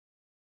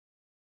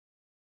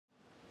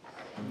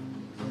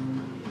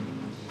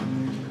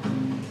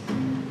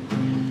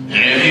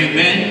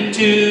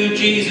to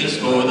Jesus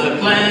for the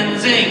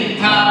cleansing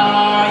power?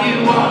 Are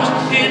you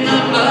washed in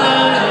the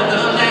blood of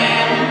the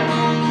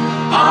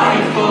Lamb? Are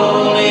you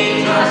fully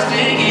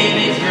trusting in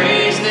His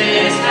grace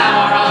this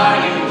hour?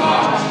 Are you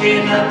washed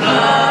in the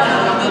blood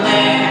of the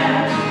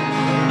Lamb?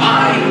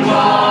 Are you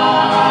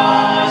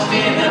washed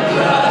in the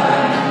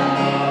blood,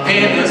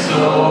 in the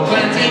soul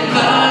cleansing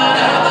blood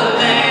of the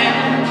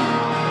Lamb?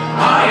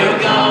 Are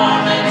your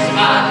garments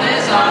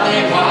spotless? Are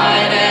they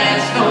white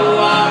as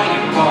snow? Are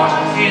you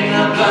washed in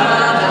the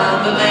blood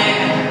of the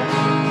Lamb?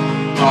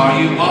 Are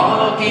you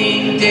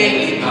walking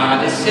daily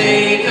by the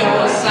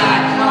Savior's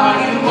side? Are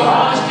you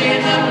washed in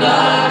the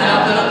blood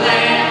of the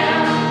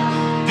Lamb?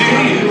 Do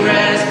you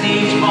rest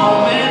each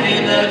moment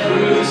in the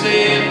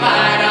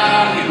crucified?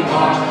 Are you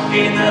washed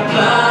in the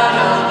blood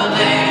of the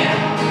Lamb?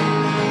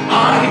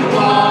 Are you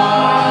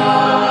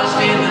washed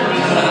in the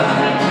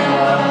blood,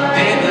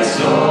 in the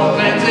soul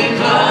cleansing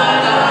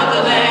blood of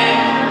the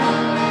Lamb?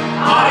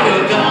 Are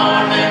your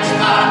garments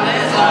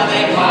spotless? Are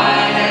they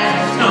white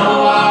as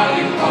snow? Are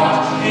you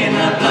washed in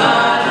the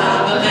blood of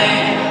the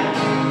Lamb?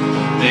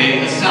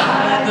 Lay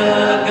aside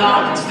the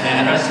garments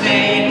that are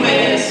stained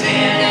with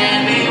sin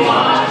and be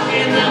washed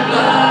in the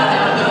blood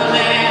of the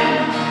Lamb.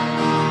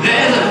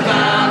 There's a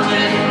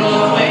fountain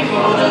flowing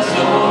for the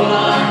soul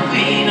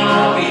unclean.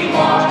 Oh, be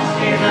washed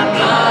in the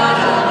blood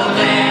of the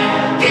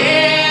Lamb.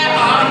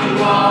 Yeah, are you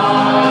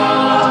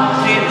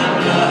washed in the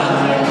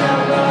blood,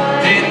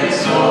 in the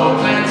soul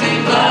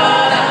cleansing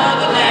blood of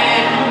the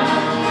Lamb?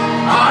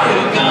 Are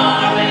your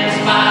garments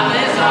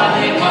spotless? Are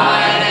they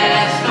white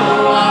as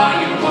snow? Are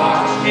you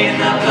washed in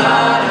the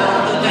blood of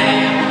the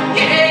Lamb?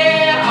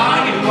 Yeah,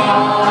 are you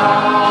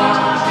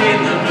washed in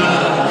the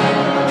blood,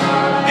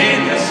 in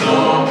the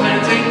soul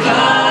cleansing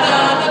blood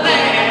of the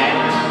Lamb?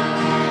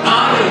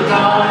 Are your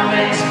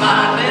garments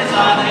spotless?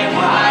 Are they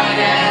white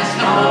as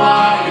snow?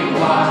 Are you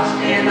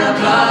washed in the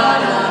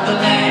blood of the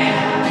Lamb?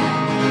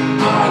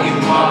 Are you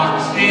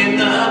washed in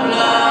the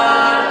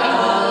blood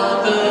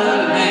of the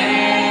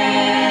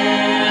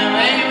Lamb?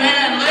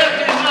 Amen. Lift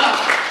Him up.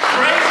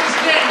 Praise His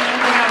name. And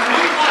we have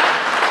new life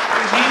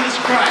in Jesus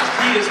Christ.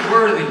 He is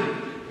worthy.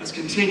 Let's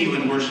continue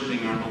in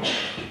worshiping our Lord.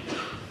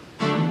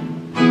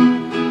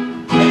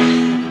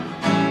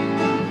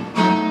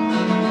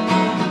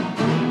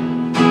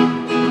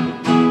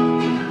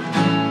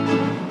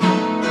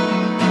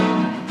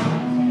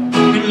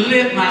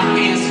 Lift my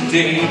hands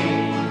today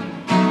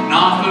and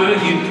offer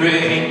you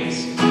praise.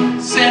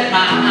 Set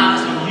my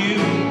eyes on you,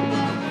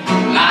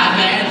 life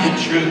and the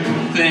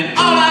truth. And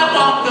all I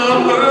want the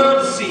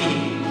world to see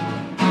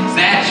is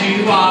that you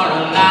are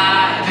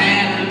alive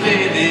and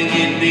living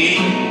in me.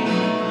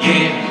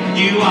 Yeah,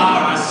 you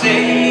are our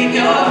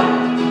Savior,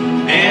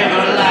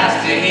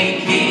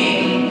 everlasting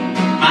King.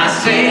 My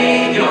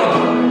Savior,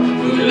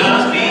 who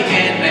loves me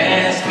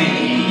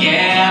endlessly.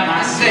 Yeah,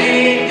 my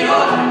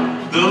Savior,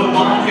 the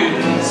one who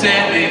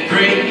set me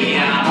free. I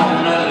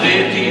wanna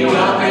lift you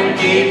up and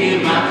give you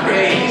my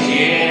praise.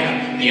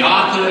 Yeah, the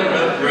author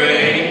of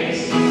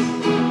praise.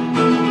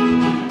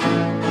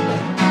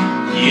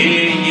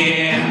 Yeah,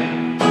 yeah.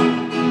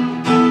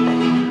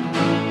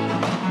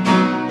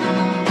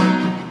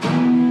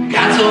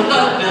 God so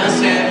loved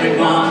us,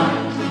 everyone.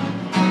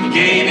 He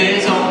gave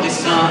His only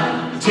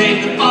Son to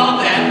take the fall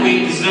that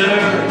we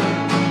deserve,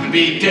 and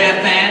be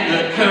death and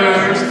the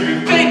curse.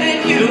 Through faith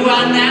in you,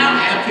 I now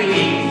have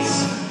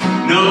peace,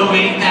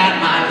 knowing that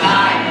my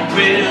life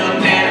will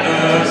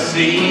never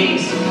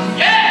cease.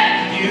 Yeah!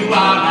 You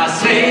are my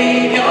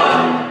Savior,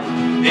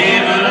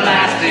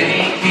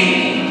 everlasting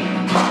King.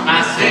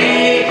 My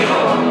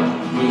Savior,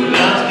 who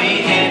loves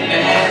me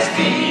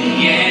endlessly.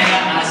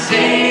 Yeah, my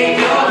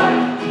Savior,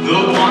 the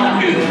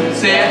one who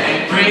set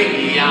me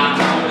free. I'm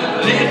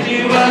gonna lift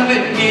you up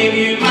and give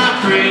you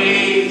my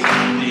praise.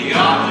 The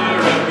author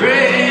of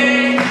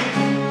grace,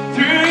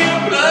 through your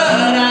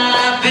blood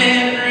I've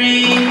been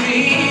redeemed.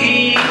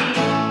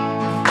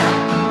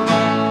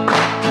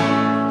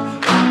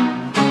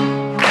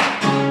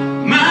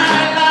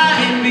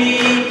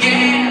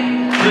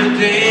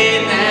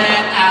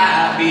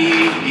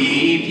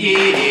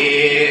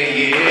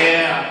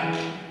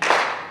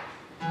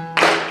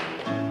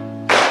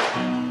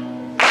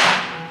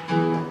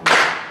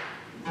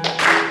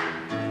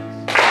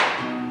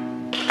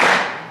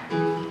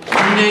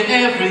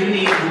 Every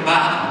knee will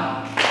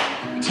bow,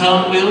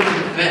 tongue will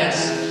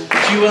confess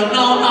that you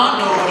alone are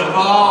Lord of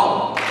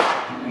all,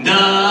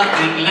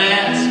 nothing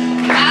less.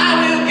 I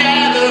will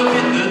gather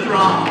with the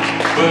throngs,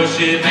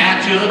 worship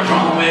at your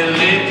throne. We'll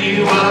lift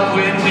you up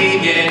when we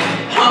get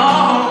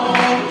home.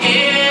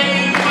 Yeah,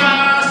 you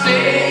are our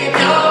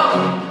Savior,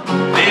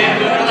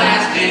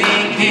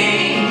 everlasting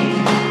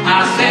King.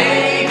 Our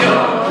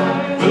Savior,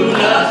 who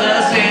loves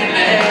us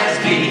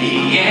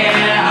endlessly.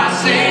 Yeah, our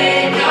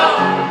Savior,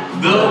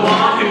 the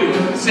one who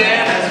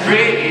set us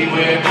free.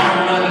 We're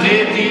gonna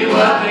lift you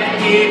up and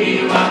give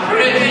you our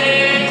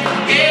praise.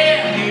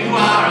 Yeah, you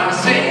are our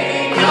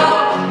Savior,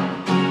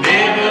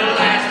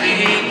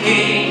 everlasting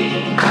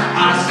King.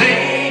 Our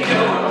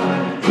Savior,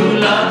 who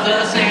loves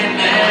us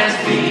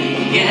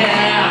endlessly.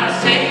 Yeah, our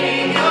Savior.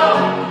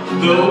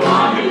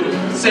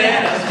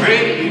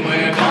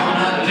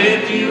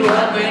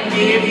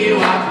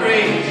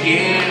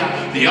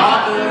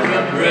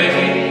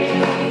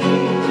 praise.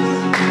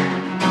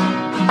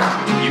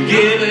 You've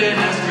given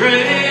us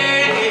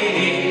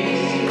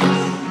grace,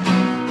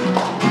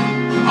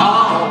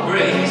 all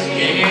grace,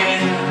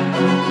 yeah.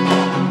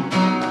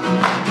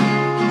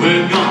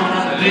 We're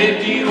gonna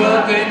lift you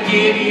up and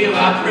give you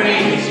our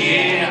praise,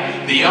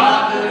 yeah. The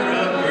author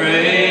of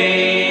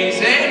grace.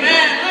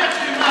 Amen. Lift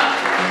him up.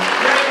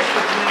 Praise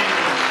his name.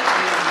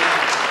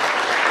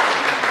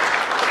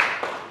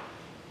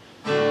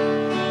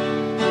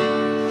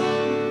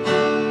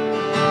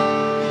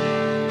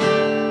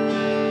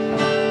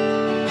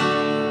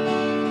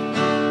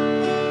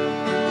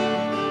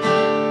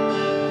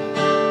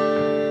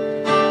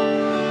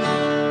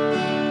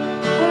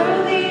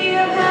 Worthy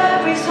of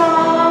every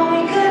song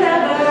we could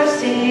ever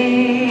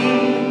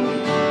sing,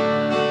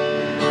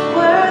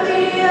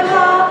 worthy of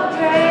all the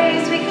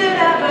praise we could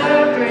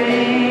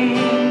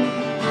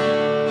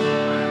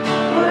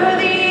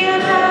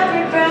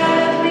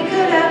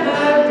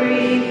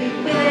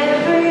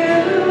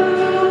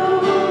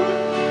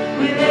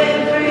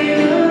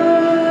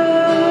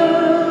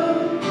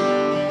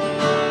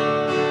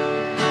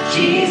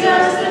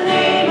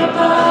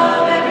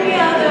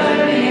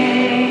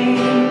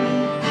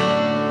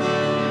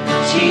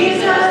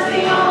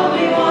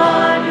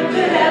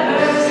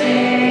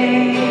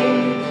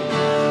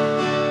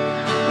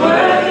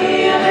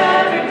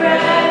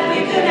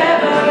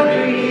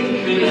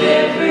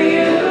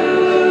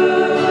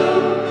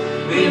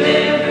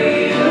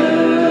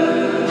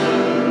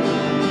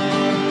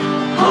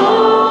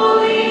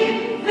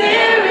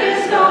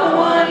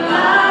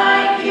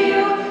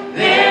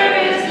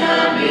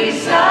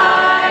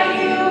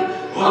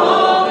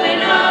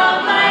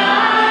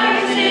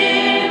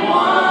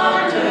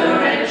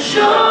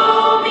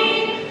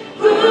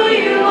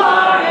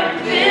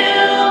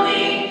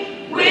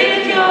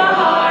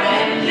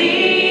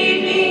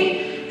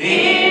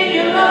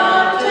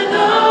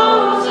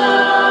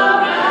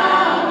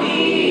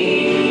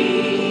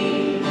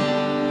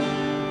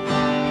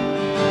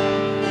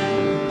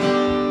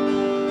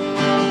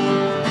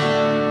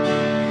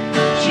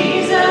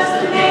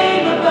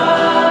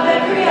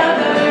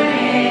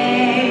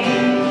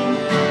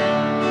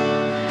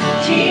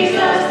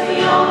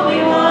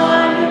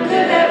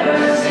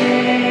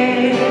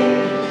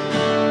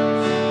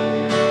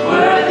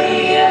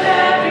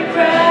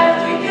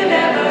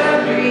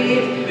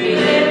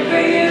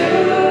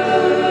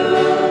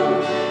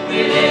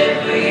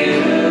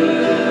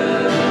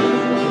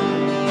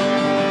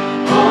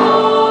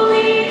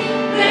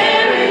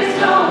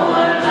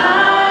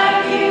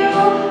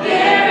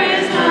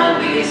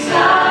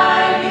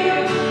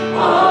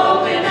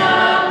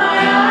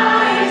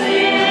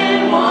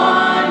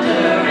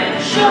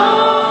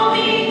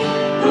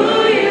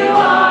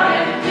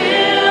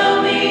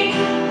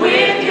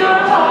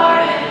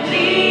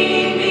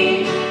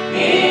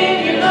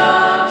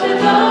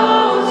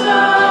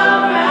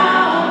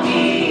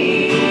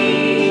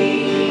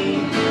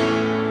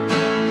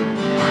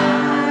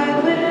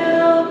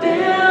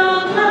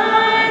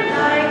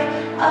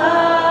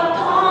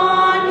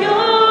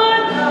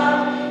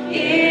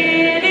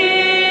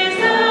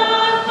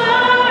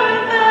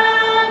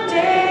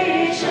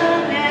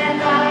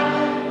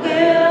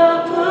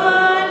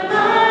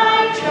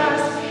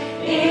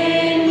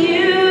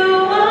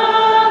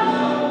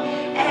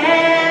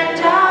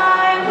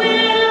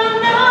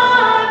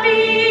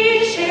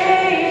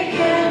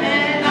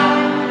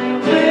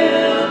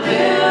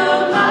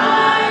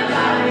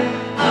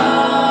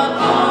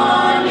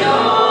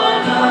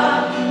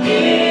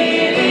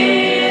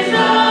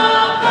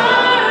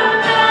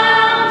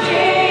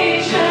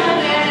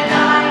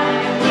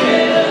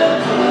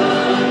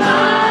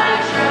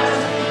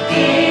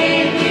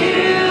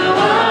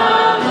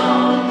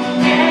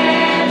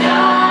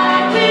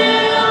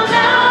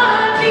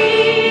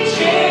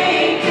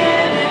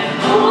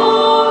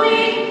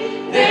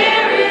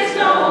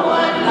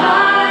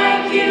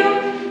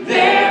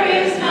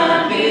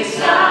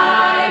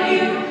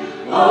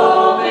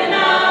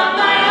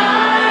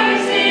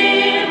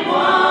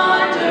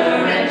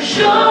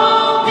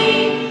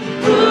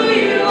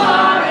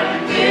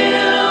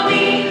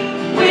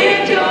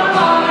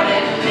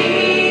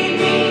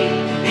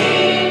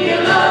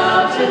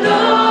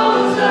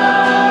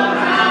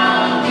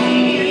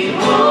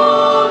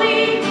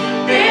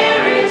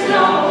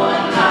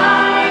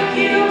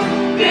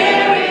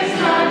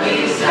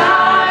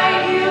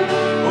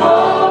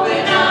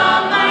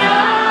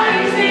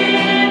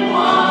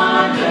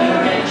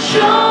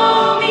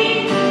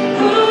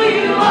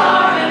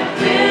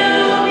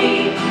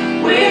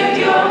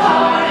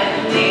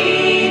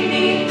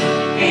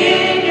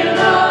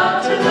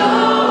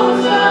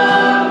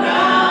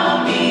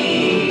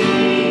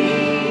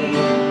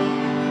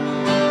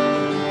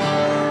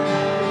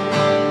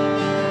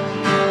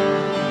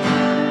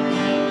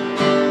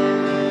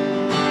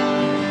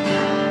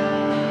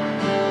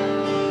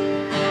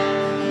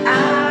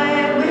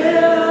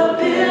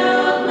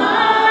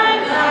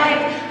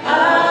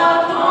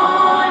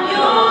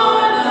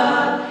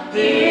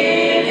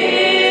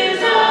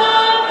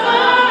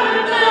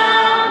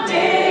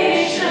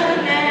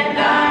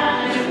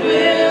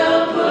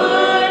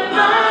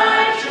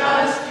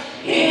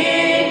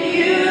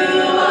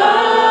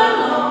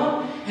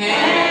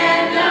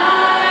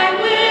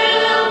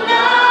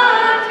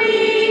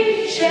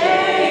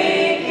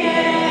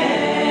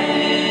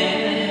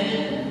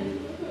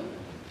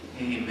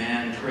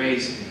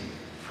praise Him.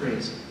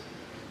 Praise Him.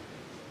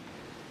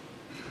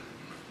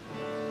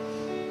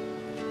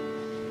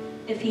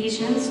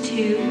 Ephesians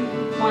 2,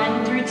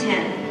 1 through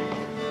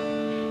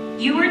 10.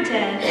 You were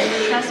dead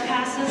in the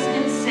trespasses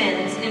and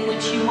sins in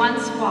which you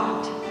once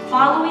walked,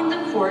 following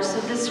the course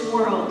of this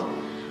world,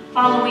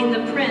 following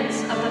the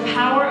prince of the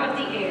power of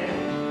the air,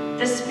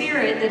 the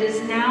spirit that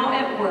is now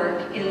at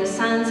work in the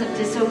sons of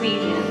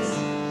disobedience,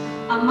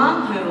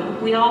 among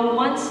whom we all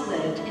once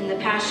lived in the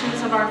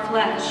passions of our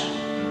flesh,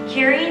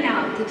 carrying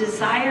out the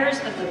desires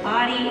of the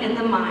body and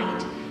the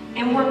mind,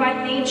 and were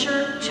by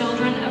nature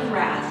children of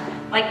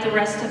wrath, like the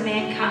rest of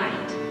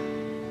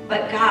mankind.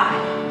 But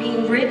God,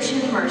 being rich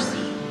in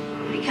mercy,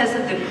 because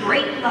of the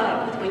great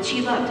love with which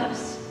He loved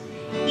us,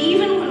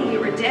 even when we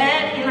were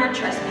dead in our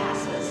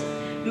trespasses,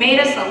 made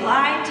us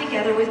alive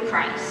together with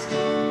Christ.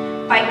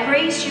 By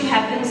grace you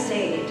have been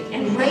saved,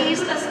 and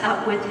raised us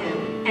up with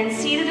Him, and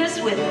seated us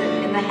with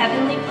Him in the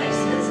heavenly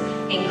places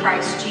in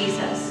Christ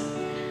Jesus,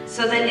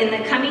 so that in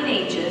the coming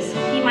ages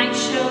He might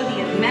show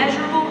the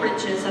immeasurable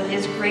riches of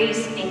His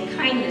grace and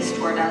kindness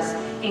toward us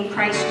in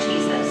Christ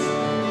Jesus.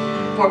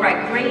 For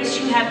by grace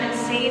you have been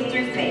saved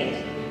through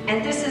faith,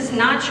 and this is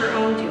not your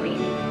own doing.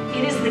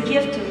 It is the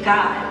gift of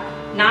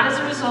God, not as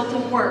a result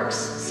of works,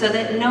 so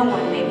that no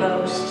one may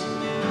boast.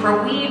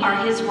 For we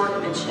are His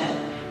workmanship,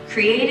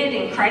 created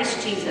in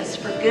Christ Jesus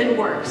for good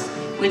works,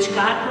 which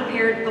God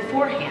prepared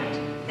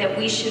beforehand that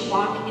we should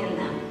walk in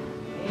them.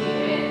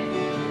 Amen.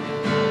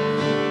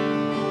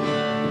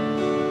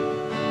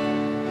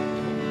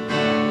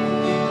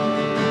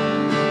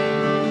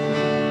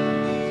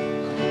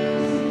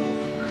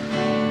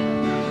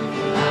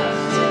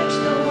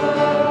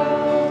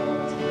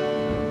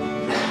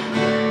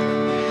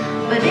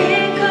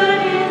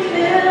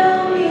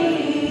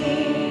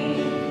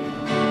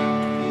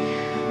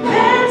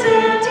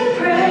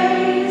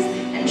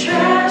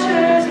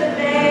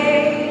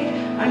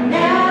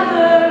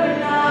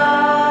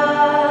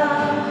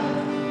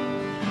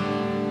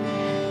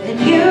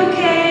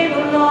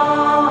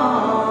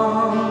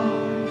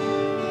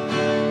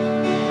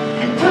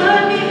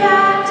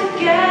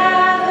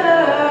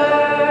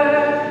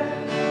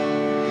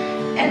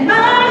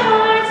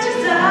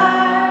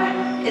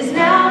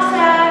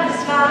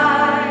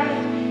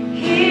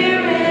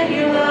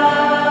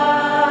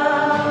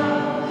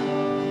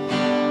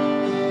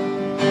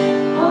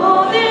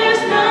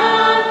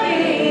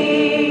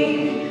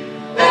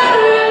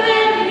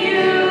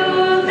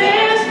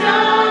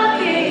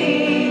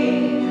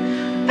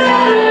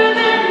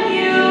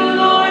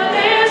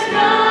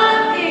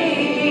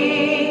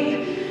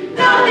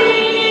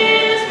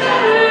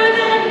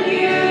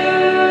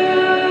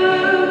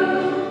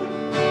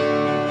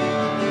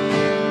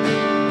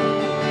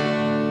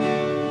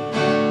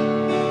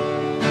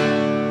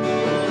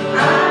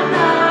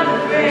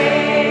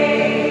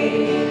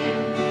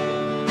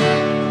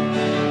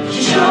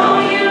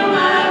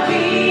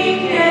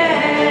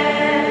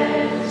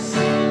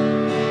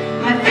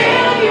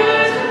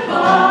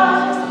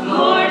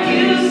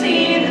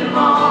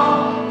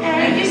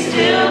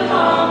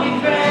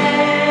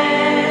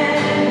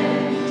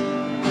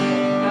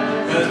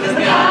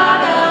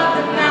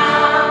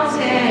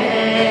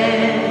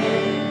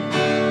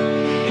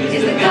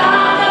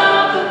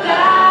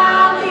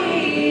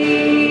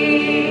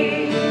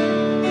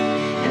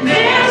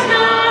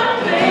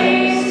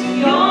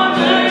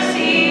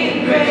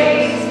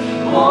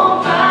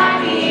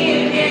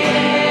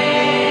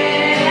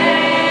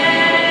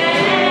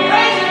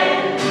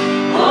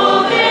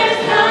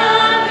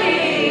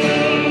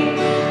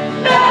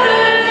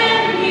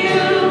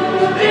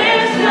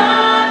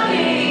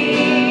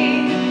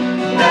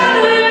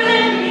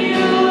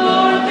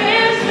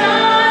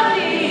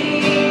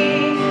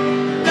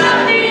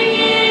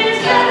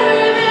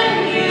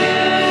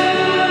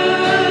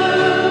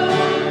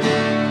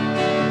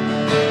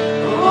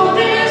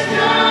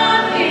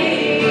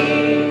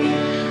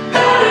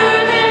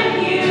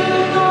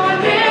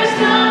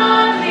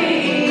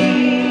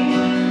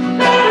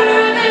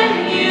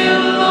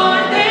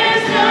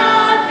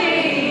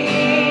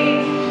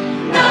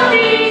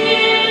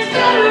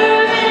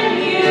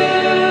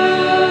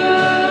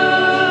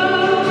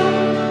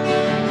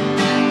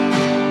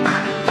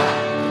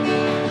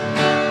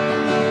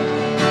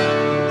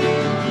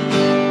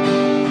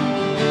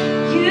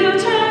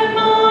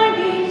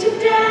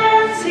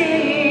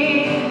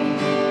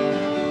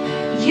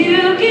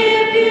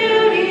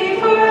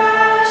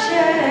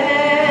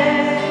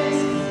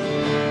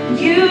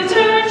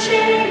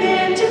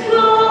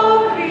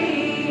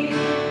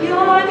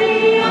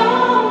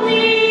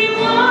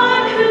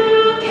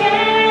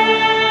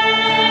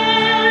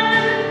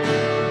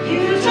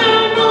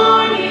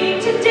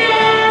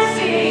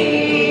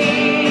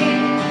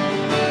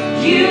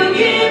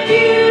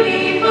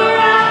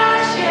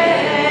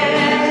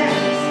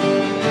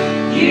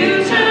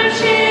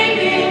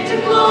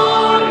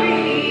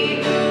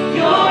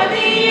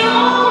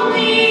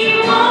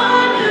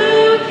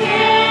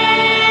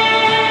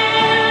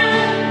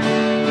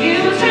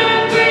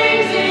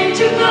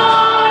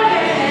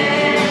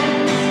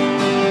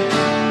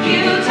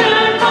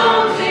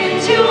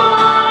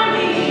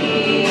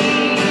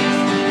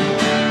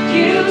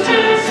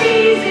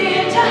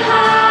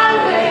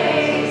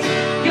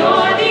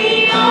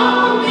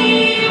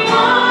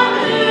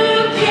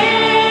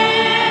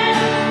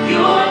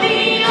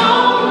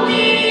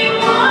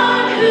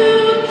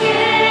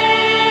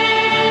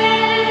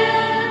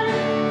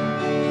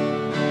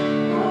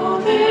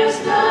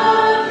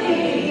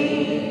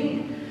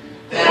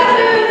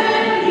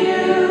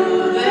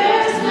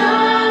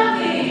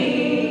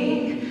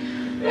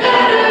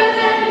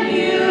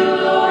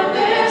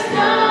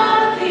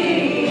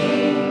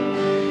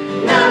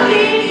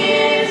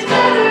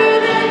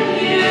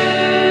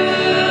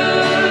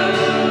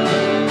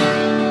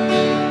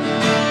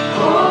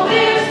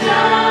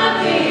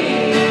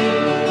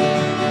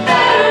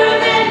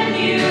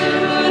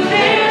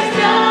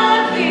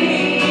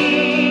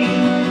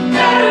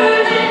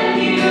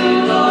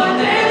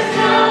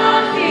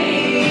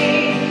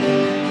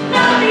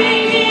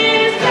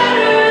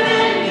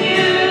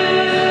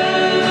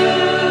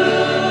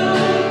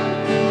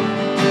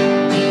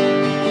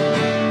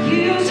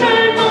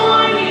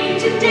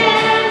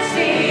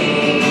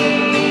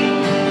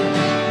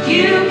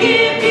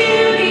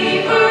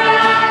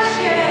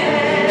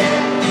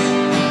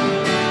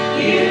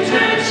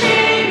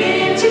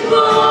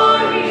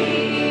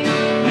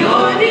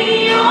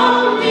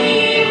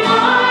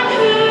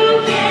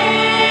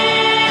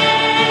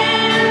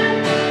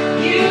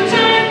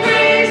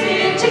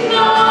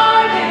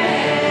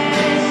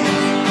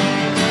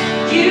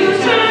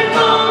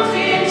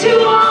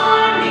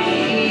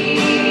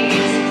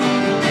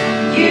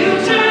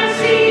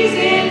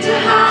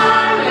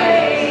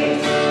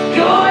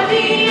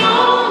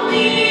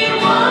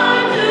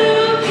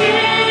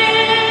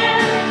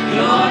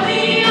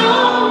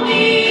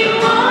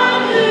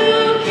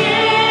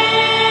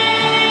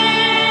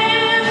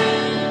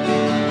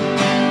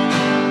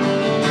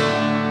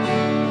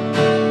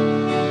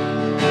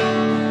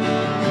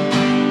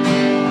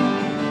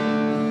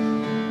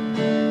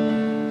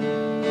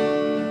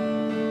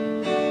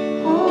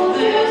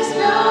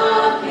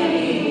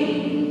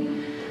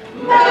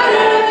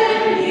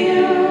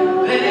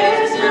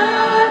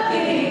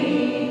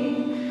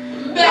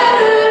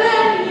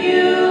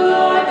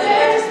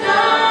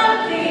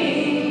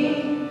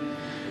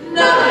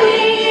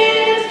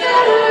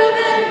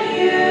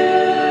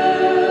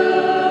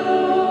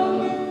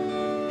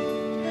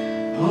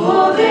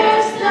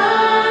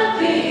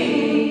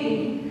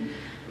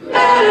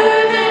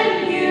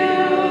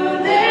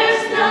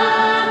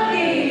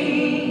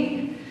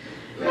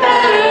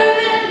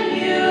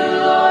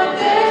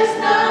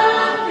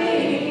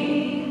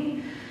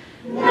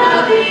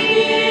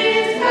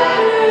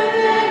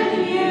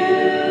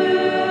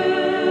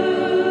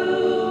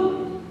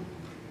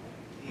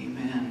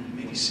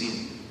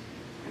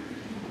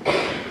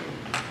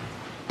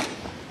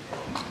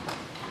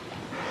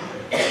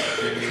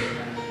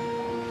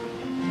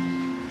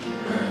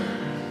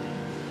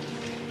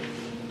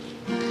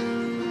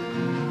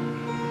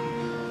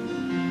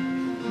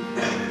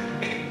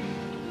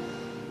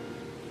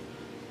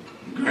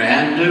 The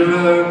grandeur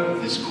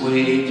earth is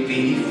quaked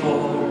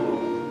before,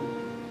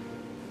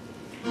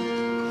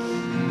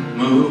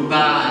 moved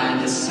by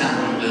the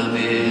sound of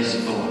his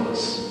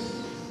voice,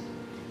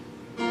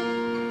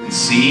 and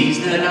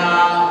seas that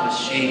are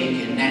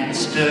shaken and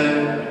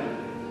stirred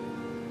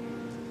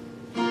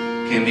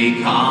can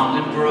be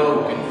calmed and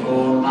broken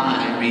for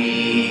my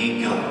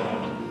regard.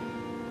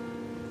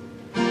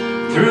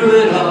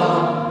 Through it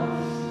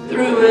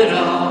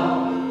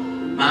all,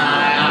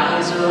 my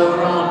eyes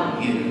are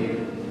on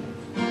you.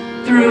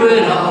 Through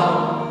it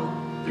all,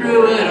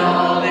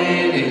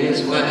 it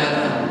is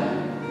well.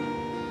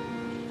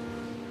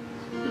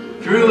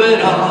 Through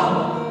it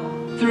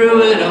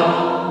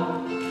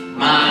all,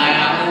 my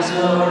eyes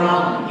are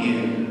on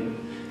you,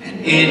 and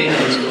it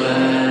is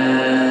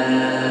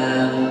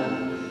well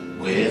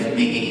with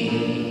me.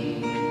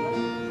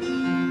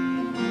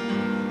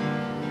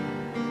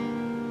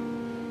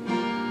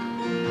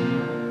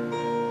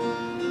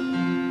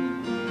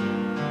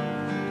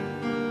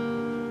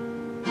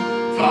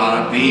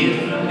 Far be it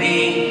from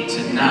me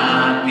to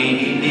not be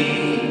me,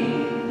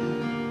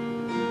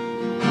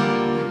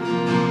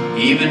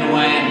 even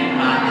when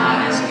my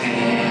eyes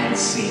can't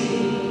see.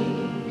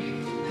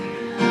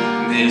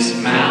 This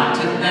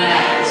mountain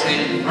that's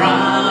in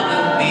front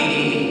of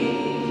me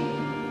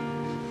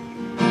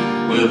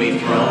will be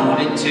thrown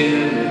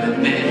into the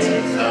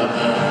midst of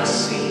the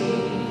sea.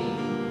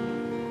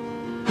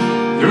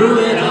 Through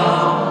it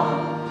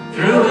all,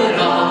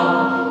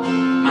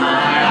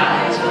 my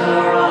eyes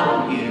are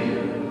on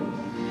you.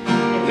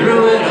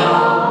 Through it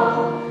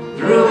all,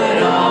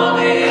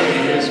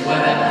 it is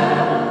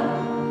well.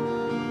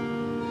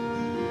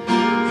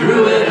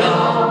 Through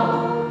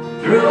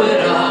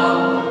it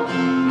all,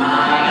 my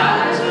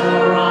eyes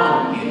are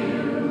on you,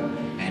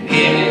 and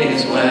it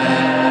is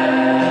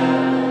well.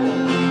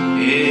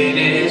 It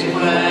is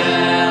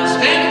well.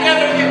 Stand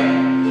together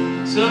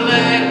again. So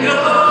let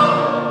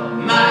go,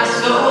 my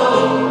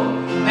soul,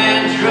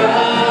 and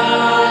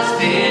trust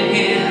in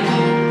Him.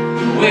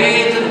 The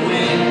waves of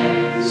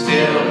wind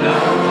still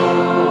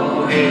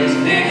know His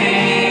name.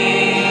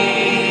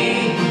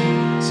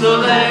 So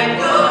let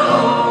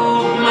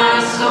go, my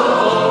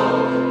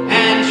soul,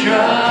 and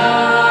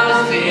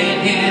trust in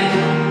Him.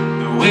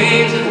 The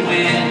waves of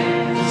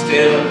wind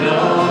still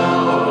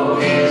know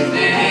His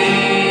name.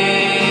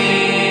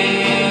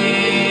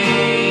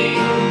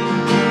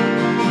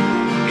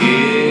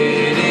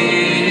 It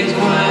is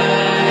well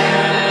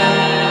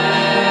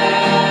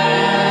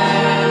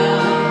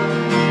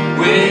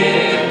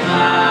with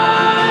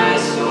my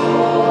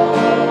soul.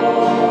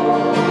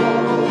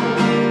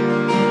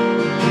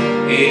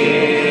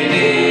 It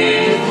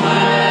is well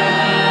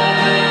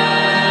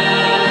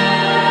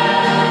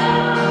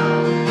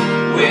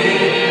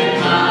with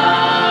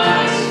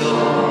my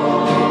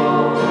soul.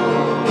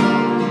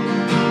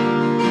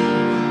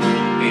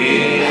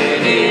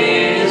 It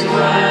is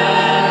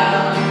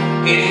well.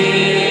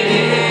 It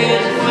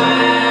is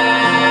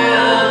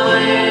well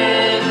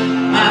with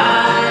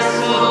my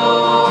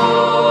soul.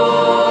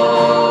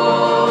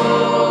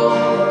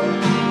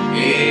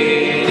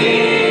 It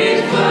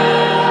is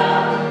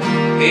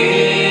well.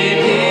 It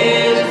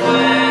is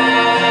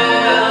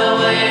well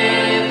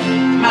with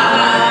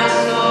my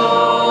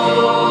soul.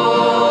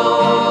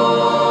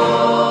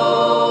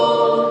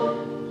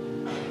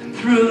 And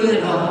through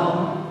it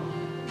all,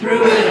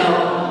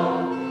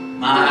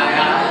 my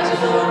eyes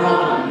are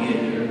on you.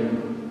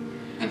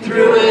 And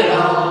through it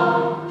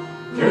all,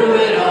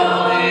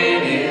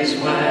 it is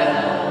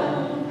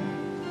well.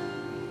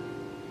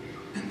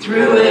 And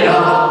through it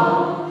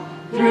all,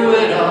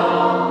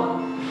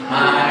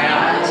 my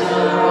eyes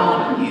are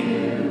on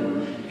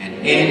you, and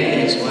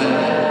it is well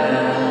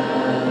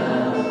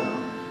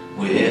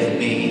with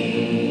me.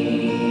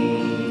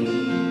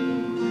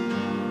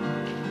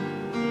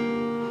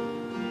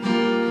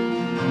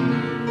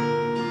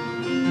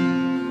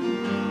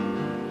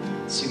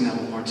 Sing that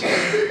one more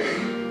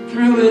time.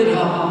 Through it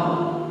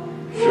all,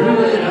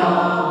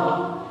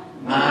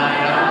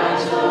 my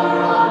eyes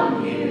are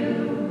on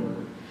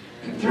you.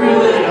 And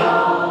through it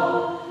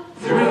all,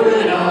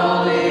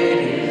 it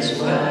is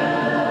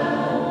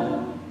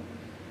well.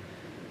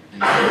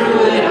 And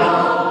through it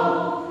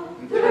all,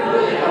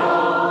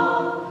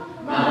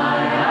 my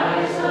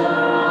eyes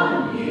are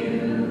on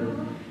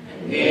you,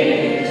 and it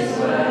is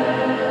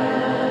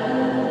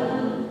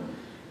well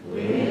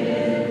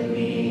with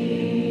me.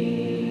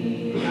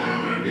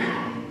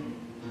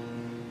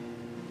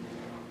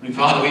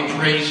 Father, we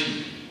praise you.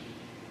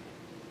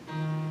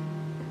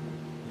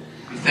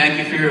 We thank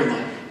you for your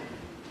life.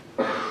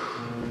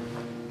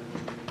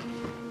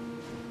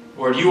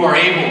 Lord, you are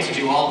able to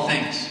do all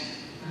things.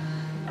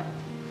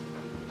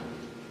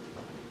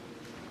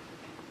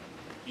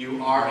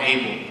 You are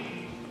able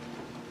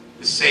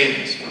to save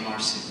us from our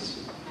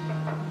sins.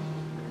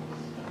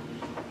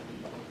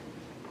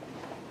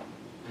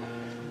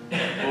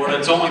 Lord,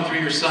 it's only through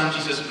your Son,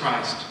 Jesus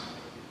Christ,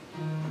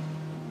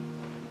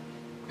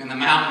 and the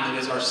mountain that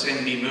is our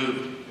sin be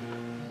moved.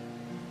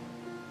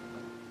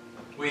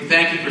 We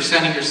thank you for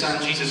sending your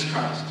Son, Jesus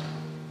Christ,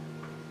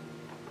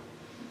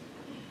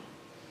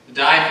 to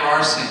die for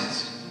our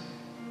sins,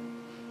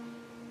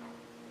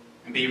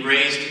 and be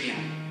raised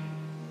again,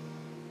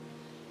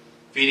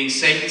 defeating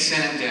Satan,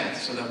 sin, and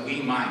death, so that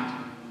we might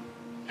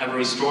have a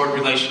restored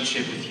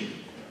relationship with you.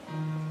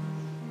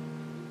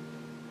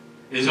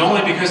 It is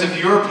only because of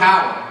your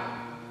power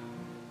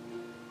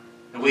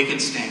that we can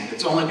stand.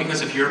 It's only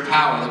because of your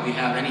power that we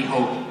have any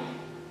hope.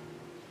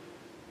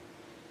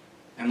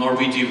 And Lord,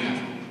 we do have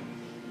hope.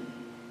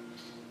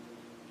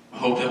 A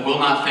hope that will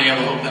not fail,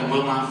 a hope that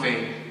will not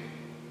fade.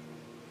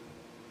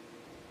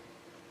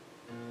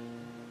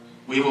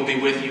 We will be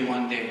with you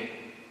one day.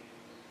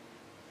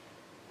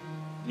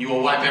 You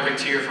will wipe every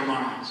tear from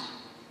our eyes.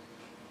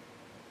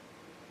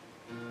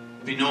 There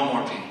will be no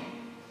more pain.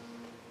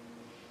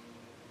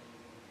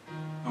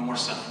 No more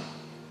suffering.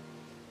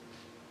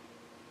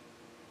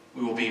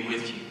 We will be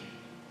with you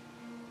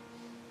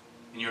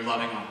in your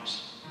loving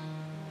arms.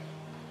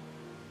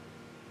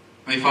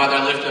 May Father,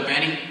 I lift up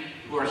any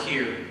who are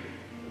here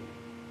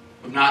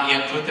who have not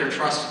yet put their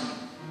trust in you.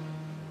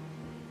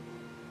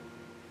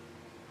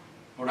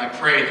 Lord, I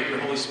pray that your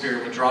Holy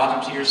Spirit would draw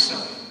them to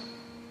yourself.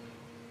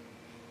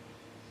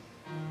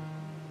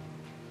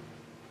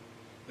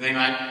 They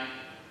might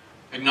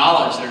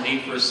acknowledge their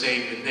need for a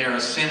Savior, that they are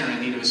a sinner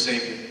in need of a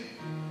Savior.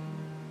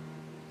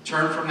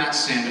 Turn from that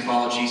sin to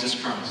follow Jesus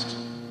Christ.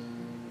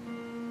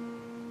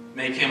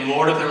 Make him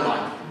Lord of their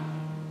life,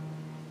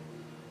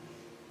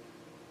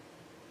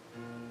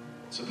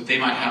 so that they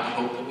might have the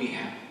hope that we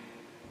have.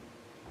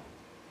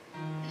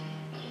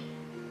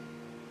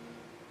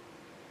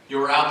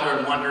 You are out there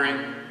and wondering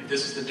if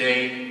this is the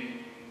day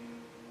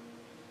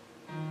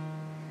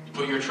you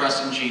put your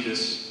trust in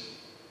Jesus.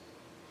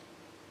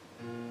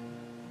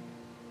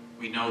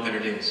 We know that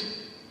it is.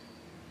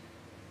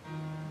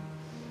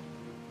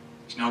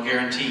 There's no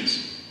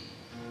guarantees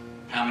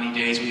of how many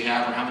days we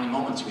have or how many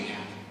moments we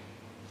have.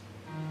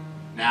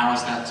 Now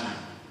is that time.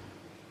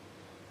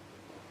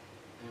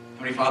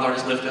 Heavenly Father, I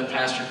just lift up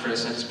Pastor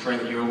Chris. I just pray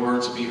that your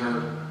words would be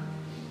heard.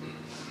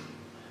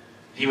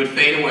 He would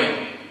fade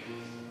away,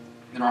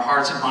 and our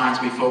hearts and minds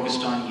be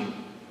focused on you.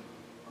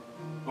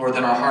 Lord,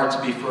 that our hearts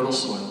would be fertile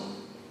soil,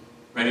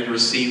 ready to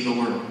receive the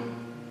word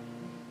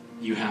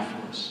you have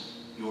for us,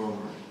 your word.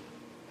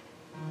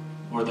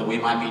 Lord, that we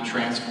might be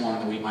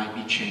transformed, that we might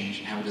be changed,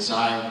 and have a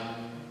desire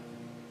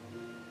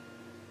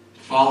to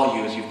follow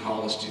you as you've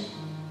called us to.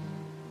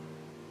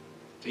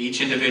 To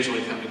each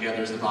individually come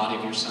together as the body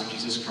of your Son,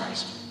 Jesus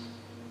Christ.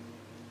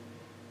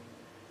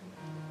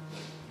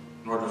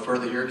 In order to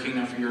further your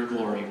kingdom for your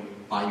glory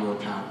by your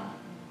power.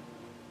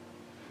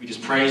 We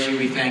just praise you.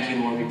 We thank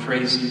you, Lord. We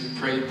praise you.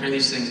 Pray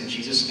these things in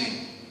Jesus'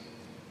 name.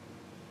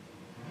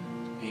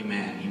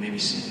 Amen. You may be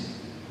seated.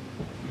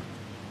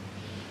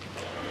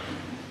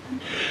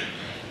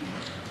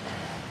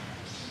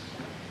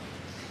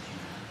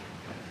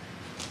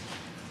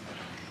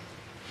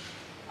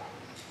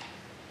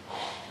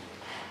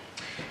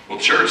 Well,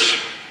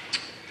 church,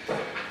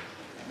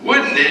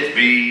 wouldn't it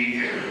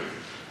be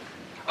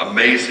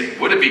amazing?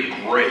 Would it be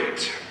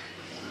great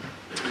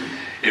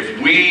if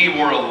we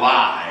were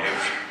alive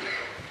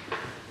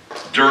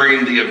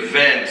during the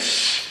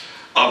events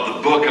of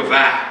the book of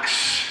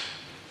Acts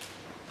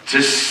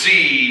to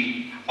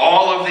see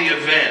all of the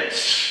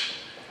events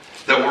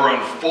that were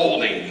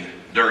unfolding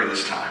during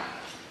this time?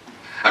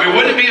 I mean,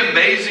 wouldn't it be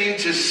amazing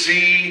to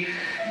see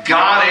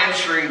God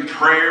answering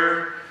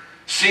prayer,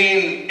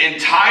 seeing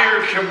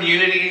entire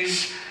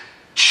communities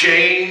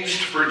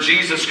changed for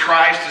Jesus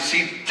Christ, to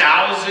see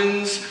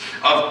thousands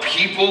of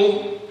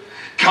people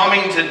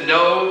coming to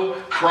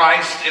know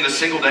Christ in a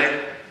single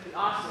day?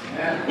 Awesome.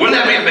 Wouldn't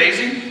that be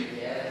amazing?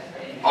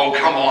 Oh,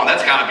 come on.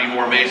 That's got to be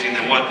more amazing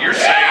than what you're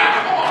saying.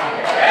 Come on.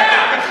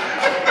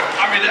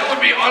 I mean, that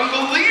would be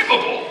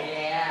unbelievable.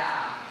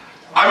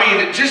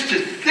 I mean, just to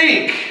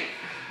think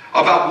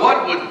about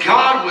what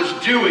God was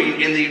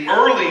doing in the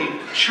early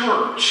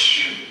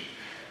church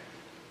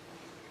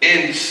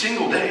in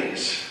single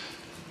days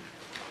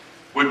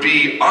would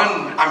be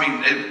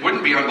it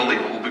wouldn't be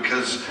unbelievable,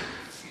 because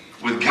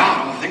with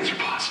God all things are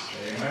possible.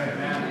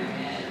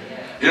 Amen.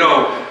 You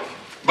know,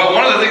 but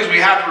one of the things we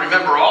have to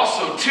remember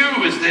also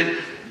too is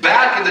that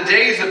back in the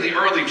days of the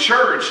early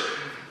church,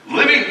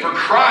 living for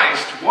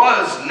Christ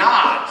was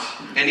not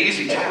an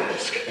easy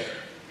task.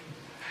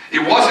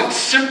 It wasn't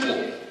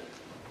simple.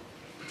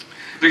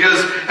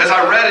 Because as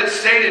I read it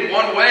stated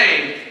one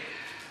way,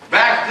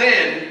 back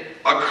then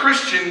a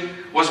Christian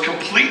was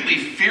completely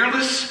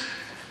fearless,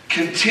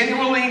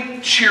 continually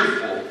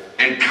cheerful,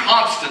 and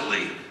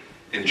constantly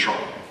in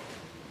trouble.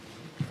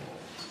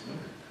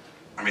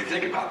 I mean,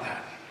 think about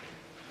that.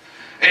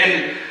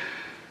 And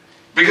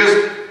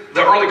because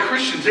the early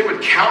Christians, they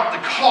would count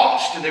the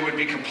cost, and they would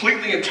be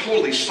completely and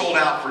totally sold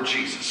out for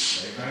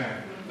Jesus.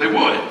 Amen. They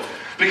would.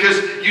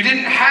 Because you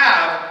didn't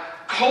have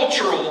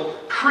cultural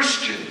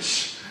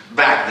Christians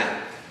back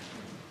then.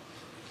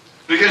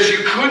 Because you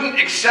couldn't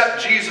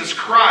accept Jesus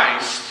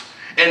Christ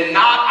and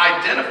not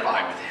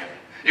identify with him.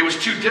 It was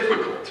too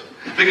difficult.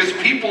 Because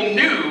people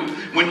knew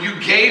when you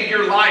gave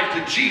your life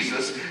to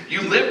Jesus,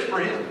 you lived for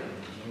him.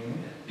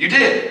 You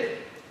did.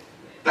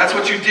 That's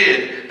what you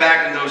did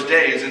back in those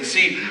days. And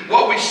see,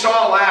 what we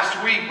saw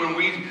last week when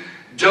we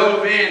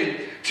dove in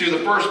to the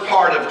first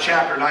part of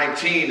chapter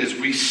 19 is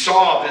we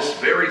saw this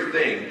very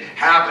thing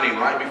happening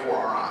right before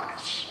our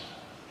eyes.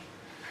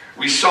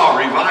 We saw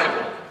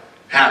revival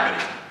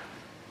happening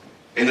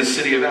in the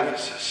city of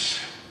Ephesus.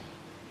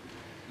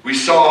 We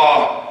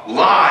saw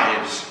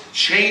lives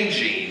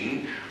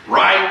changing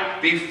right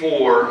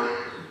before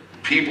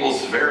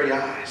people's very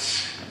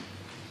eyes.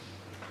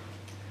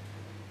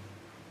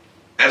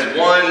 As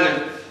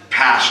one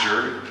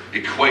pastor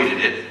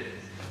equated it,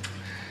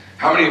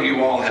 how many of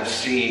you all have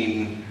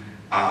seen,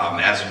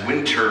 as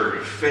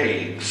winter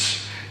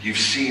fades, you've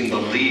seen the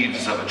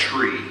leaves of a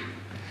tree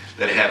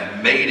that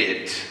have made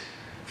it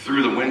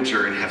through the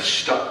winter and have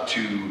stuck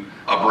to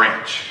a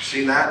branch?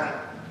 Seen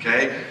that?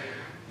 Okay?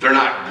 They're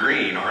not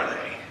green, are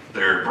they?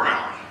 They're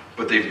brown,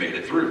 but they've made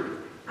it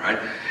through, right?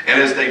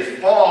 And as they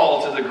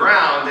fall to the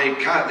ground,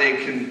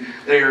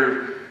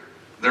 they're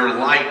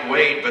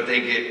lightweight, but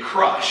they get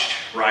crushed,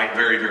 right,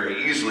 very,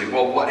 very easily.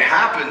 Well, what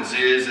happens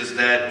is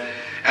that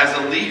as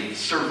a leaf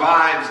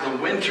survives the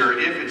winter,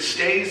 if it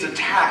stays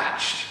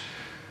attached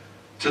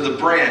to the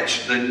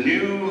branch, the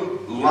new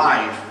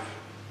life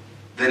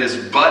that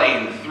is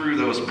budding through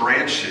those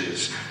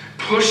branches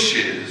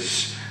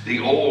pushes the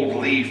old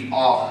leaf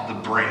off the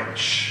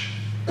branch.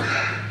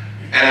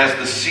 And as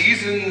the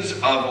seasons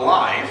of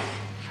life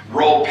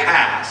roll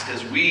past,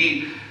 as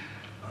we,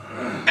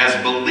 as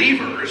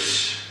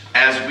believers,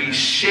 as we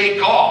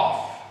shake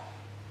off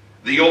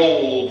the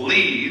old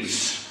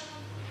leaves,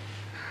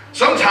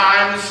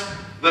 sometimes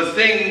the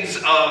things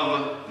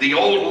of the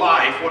old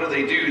life, what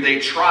do? They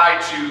try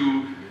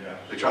to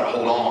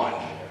hold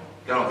on,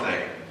 don't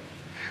they?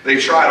 They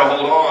try to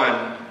hold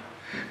on.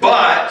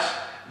 But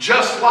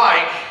just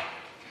like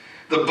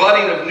the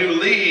budding of new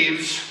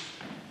leaves,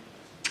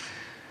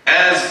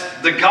 as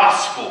the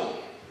gospel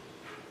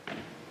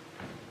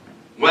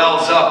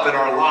wells up in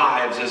our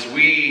lives, as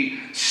we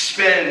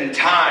spend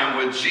time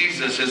with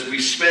Jesus, as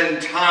we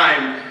spend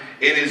time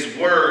in His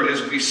Word,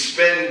 as we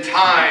spend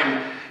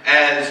time,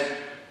 as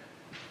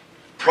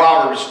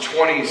Proverbs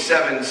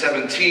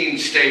 27:17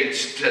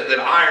 states, that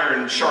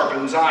iron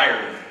sharpens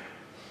iron.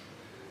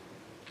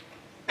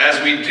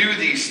 As we do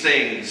these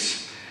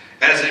things,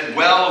 as it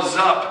wells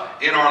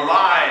up in our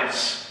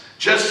lives,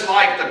 just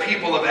like the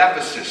people of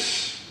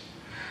Ephesus,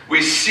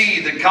 we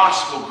see the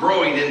gospel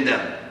growing in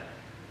them.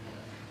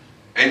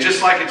 And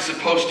just like it's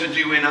supposed to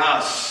do in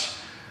us,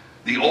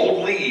 the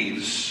old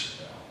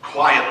leaves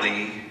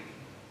quietly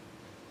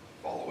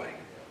fall away.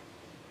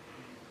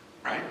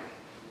 Right?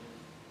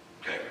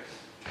 Okay.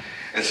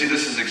 And see,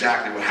 this is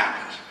exactly what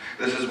happened.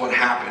 This is what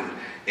happened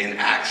in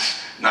Acts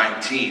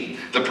 19.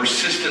 The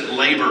persistent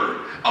labor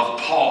of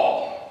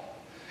Paul,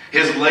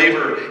 his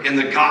labor in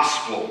the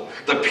gospel.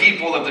 The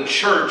people of the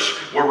church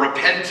were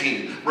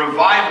repenting.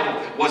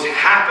 Revival was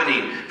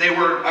happening.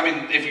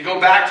 If you go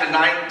back to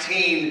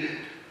 19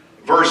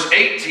 verse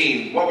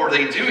 18, what were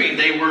they doing?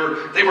 They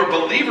were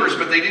believers,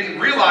 but they didn't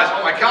realize,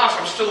 oh my gosh,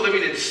 I'm still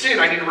living in sin.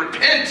 I need to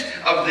repent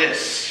of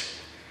this.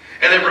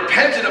 And they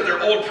repented of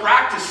their old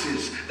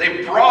practices.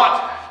 They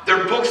brought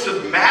their books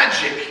of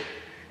magic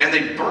and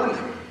they burned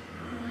them.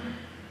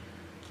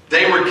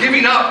 They were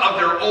giving up of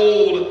their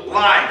old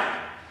life.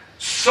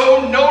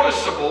 So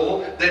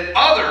noticeable that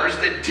others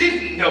that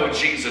didn't know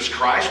Jesus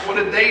Christ, what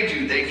did they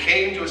do? They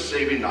came to a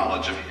saving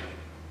knowledge of Him.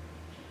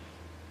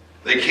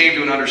 They came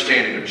to an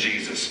understanding of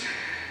Jesus.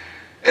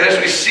 And as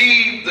we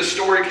see the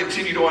story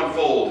continue to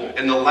unfold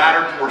in the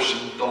latter portion,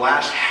 the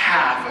last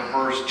half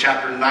of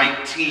chapter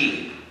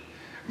 19,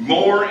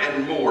 more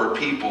and more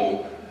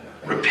people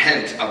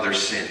repent of their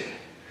sin.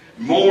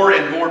 More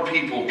and more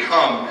people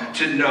come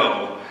to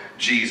know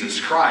Jesus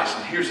Christ.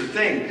 And here's the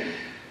thing.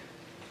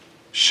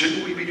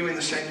 Shouldn't we be doing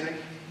the same thing?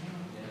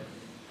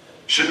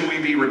 Shouldn't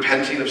we be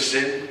repenting of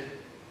sin?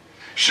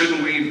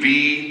 Shouldn't we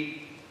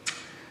be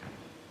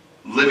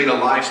living a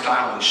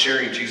lifestyle and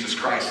sharing Jesus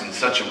Christ in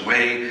such a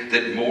way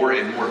that more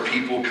and more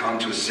people come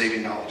to a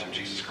saving knowledge of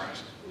Jesus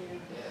Christ?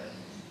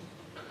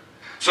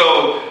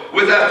 So,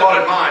 with that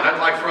thought in mind, I'd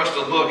like for us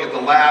to look at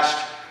the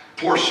last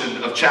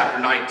portion of chapter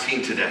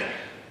 19 today.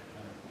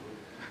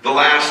 The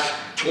last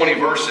 20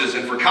 verses.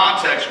 And for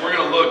context, we're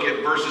going to look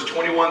at verses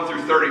 21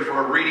 through 30 for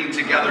our reading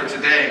together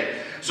today.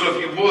 So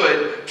if you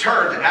would,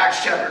 turn to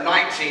Acts chapter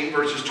 19,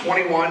 verses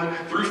 21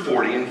 through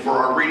 40. And for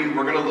our reading,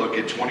 we're going to look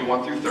at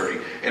 21 through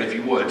 30. And if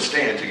you would,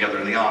 stand together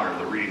in the honor of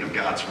the reading of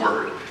God's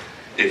Word,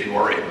 if you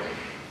are able.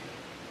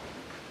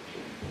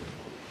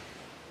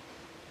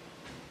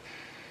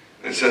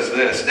 It says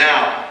this,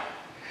 "Now,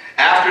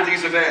 after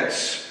these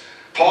events,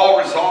 Paul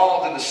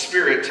resolved in the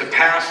Spirit to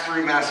pass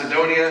through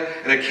Macedonia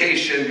and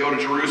Achaia and go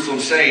to Jerusalem,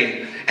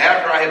 saying,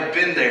 after I have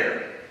been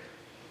there,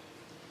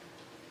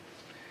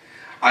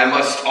 I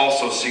must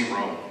also see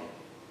Rome.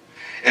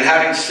 And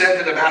having sent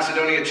into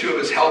Macedonia 2 of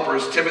his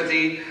helpers,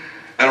 Timothy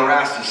and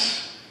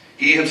Erastus,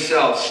 he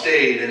himself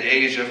stayed in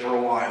Asia for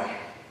a while.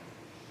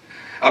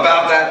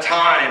 About that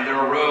time there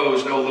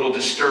arose no little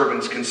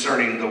disturbance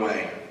concerning the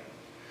way.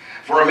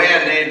 For a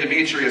man named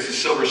Demetrius, a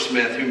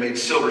silversmith, who made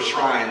silver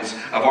shrines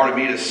of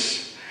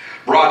Artemis,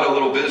 brought no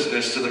little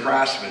business to the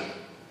craftsmen.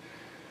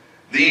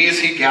 These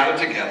he gathered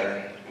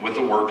together with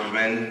the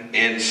workmen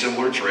in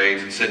similar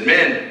trades and said,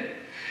 "Men,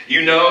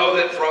 you know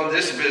that from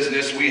this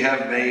business we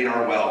have made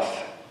our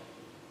wealth.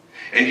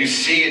 And you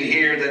see and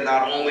hear that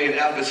not only in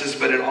Ephesus,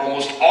 but in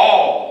almost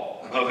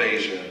all of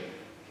Asia,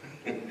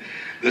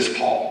 this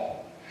Paul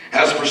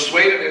has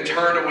persuaded and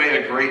turned away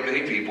a great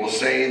many people,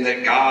 saying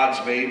that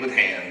gods made with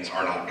hands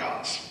are not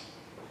gods."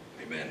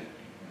 Amen.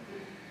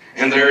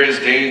 "And there is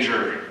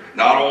danger,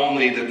 not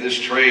only that this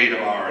trade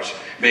of ours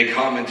may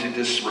come into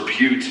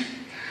disrepute,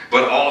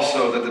 but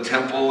also that the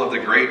temple of the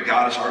great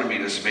goddess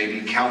Artemis may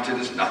be counted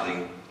as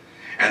nothing,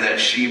 and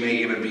that she may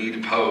even be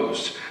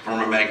deposed from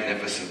her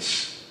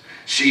magnificence,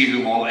 she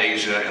whom all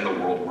Asia and the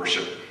world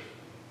worship."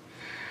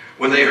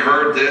 When they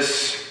heard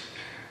this,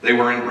 they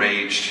were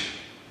enraged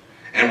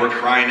and were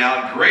crying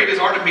out, "Great is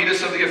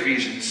Artemis of the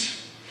Ephesians."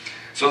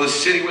 So the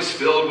city was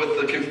filled with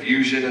the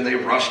confusion, and they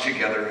rushed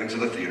together into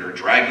the theater,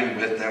 dragging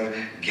with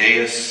them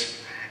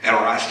Gaius and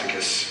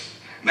Aristarchus,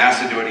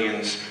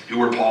 Macedonians who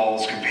were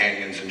Paul's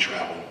companions in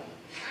travel.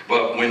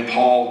 But when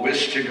Paul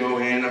wished to go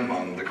in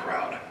among the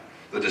crowd,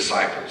 the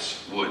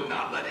disciples would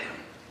not let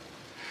him.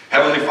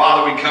 Heavenly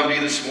Father, we come to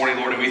you this morning,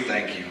 Lord, and we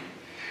thank you.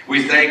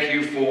 We thank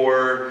you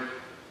for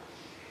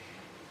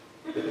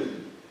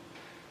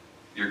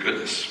your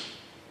goodness.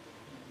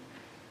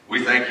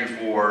 We thank you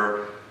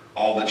for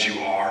all that you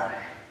are.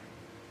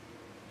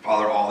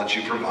 Father, all that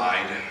you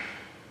provide.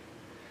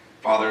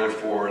 Father,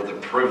 for the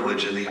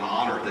privilege and the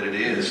honor that it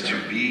is to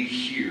be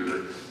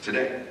here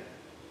today.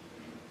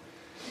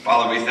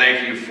 Father, we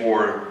thank you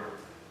for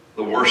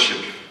the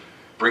worship,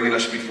 bringing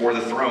us before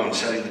the throne,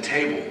 setting the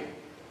table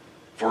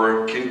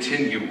for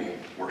continual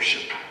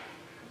worship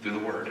through the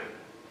word.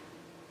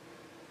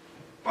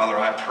 Father,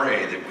 I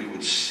pray that we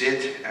would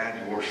sit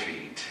at your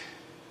feet.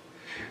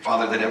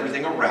 Father, that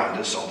everything around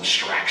us, all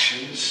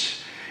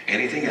distractions,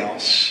 anything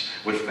else,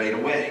 would fade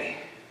away.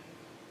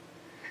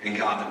 And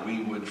God, that we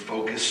would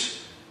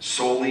focus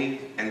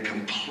solely and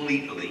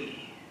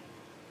completely,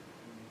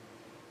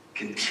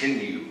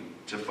 continue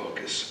to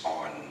focus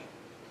on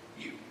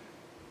you.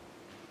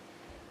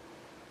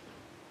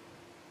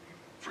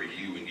 For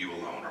you and you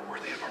alone are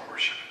worthy of our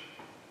worship.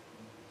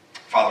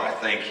 Father, I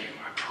thank you.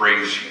 I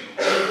praise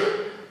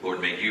you.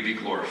 Lord, may you be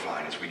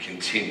glorified as we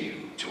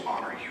continue to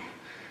honor you.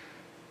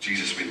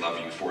 Jesus, we love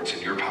you, for it's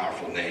in your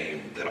powerful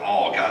name that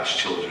all God's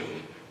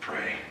children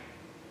pray.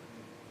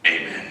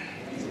 Amen.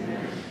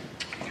 Amen.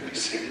 You can be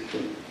seated.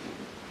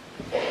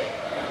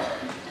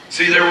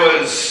 See,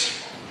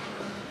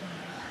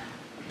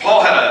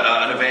 Paul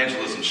had an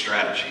evangelism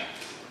strategy.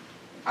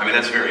 I mean,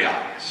 that's very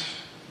obvious.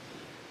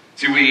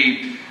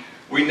 See,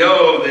 we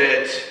know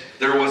that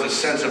there was a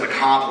sense of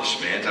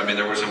accomplishment. I mean,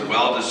 there was a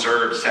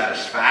well-deserved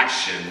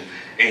satisfaction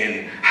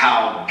in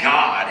how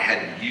God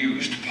had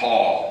used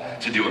Paul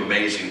to do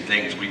amazing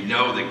things. We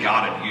know that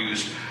God had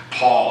used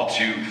Paul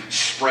to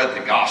spread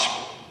the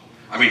gospel.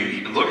 I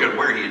mean, look at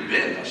where he had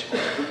been thus far.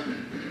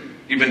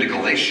 He'd been to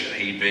Galatia.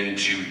 He'd been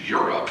to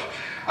Europe.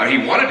 I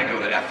mean, he wanted to go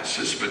to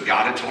Ephesus, but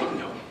God had told him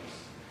no.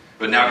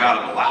 But now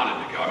God had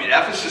allowed him to go. I mean,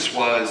 Ephesus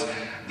was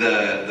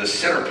the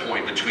center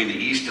point between the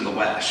East and the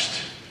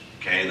West.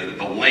 Okay,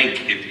 the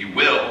link, if you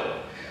will.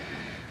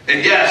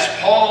 And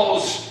yes,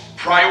 Paul's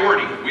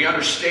priority, we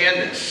understand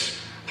this.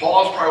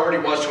 Paul's priority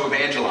was to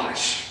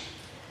evangelize.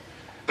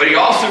 But he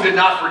also did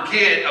not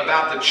forget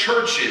about the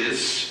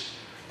churches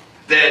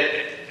that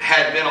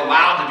had been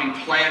allowed to be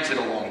planted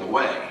along the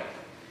way.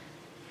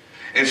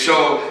 And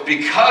so,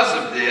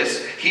 because of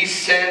this, he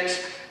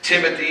sent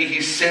Timothy,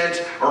 he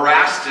sent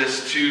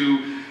Erastus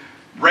to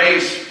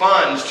raise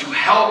funds to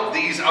help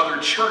these other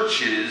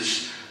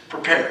churches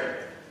prepare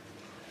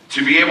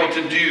to be able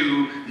to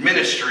do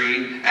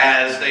ministry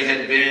as they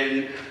had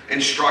been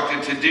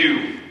instructed to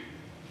do.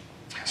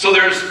 So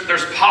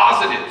there's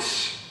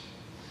positives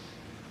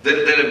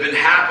that have been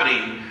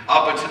happening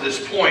up until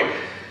this point.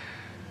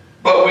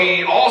 But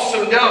we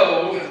also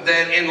know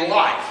that in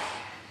life,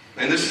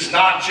 and this is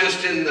not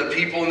just in the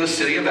people in the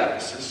city of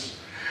Ephesus,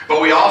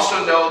 but we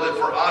also know that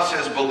for us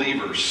as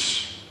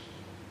believers,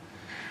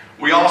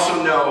 we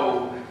also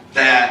know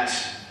that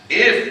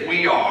if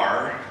we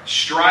are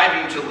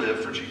striving to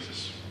live for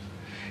Jesus,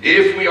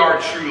 if we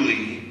are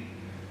truly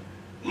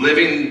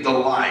living the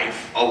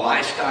life, a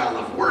lifestyle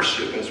of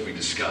worship as we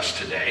discussed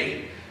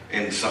today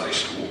in Sunday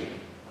school,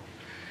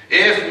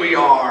 if we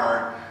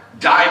are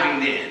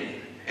diving in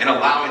and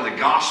allowing the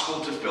gospel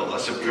to fill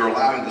us, if we're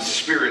allowing the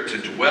Spirit to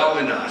dwell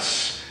in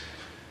us,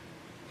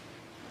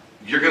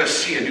 you're going to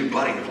see a new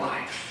budding of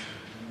life.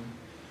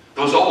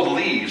 Those old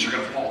leaves are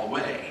going to fall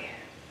away.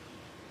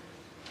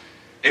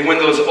 And when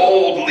those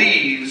old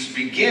leaves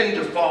begin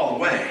to fall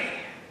away,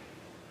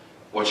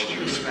 what should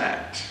you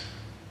expect?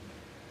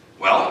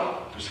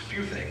 Well, there's a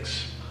few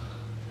things.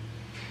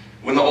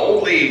 When the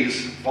old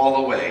leaves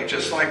fall away,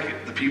 just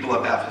like the people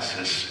of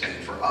Ephesus and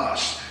for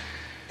us,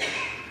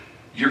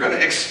 you're going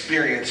to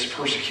experience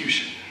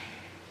persecution.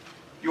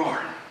 You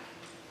are.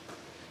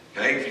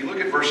 Okay, if you look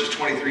at verses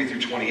 23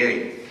 through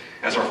 28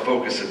 as our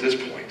focus at this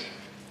point,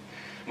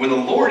 when the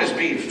Lord is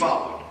being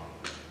followed,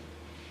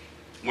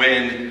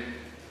 when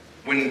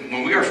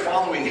we are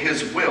following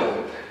his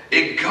will,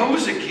 it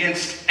goes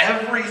against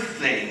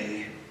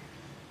everything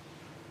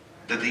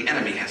that the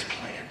enemy has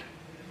planned.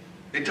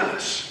 It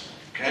does.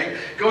 Okay?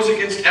 It goes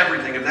against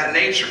everything of that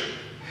nature.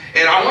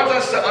 And I want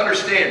us to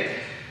understand,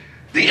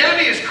 the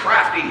enemy is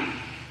crafty.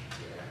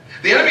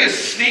 The enemy is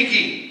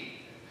sneaky.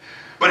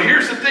 But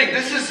here's the thing.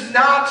 This is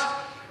not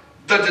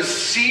the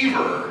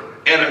deceiver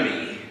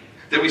enemy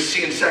that we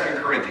see in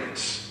 2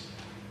 Corinthians.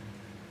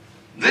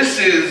 This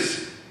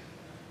is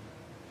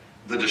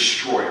the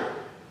destroyer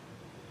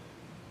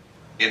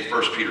in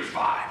 1 Peter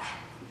 5.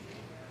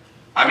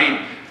 I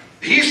mean,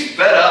 he's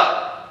fed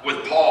up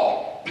with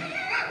Paul.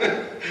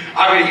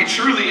 I mean, he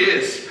truly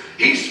is.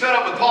 He's fed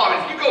up with Paul. I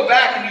mean, if you go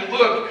back and you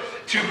look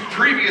to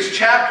previous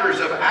chapters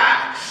of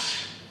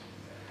Acts,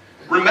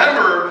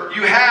 remember,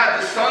 you had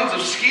the sons of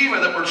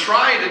Sceva that were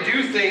trying to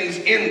do things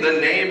in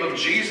the name of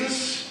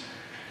Jesus.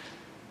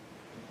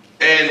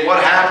 And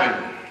what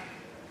happened?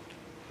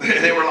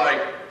 They were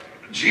like,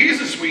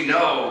 Jesus we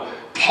know,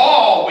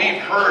 Paul we've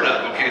heard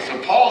of. Okay, so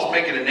Paul's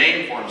making a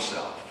name for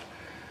himself.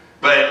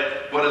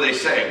 But what do they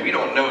say? We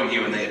don't know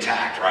you, and they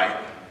attacked, right?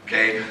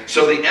 Okay,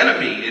 so the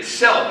enemy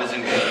itself is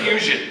in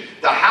confusion.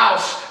 The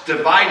house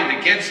divided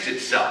against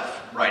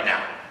itself right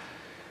now.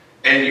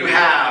 And you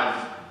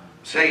have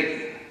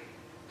Satan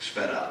who's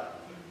fed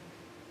up.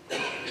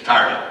 He's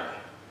tired of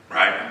it,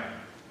 right?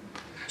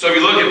 So if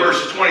you look at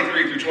verses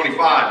 23 through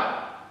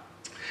 25,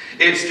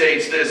 it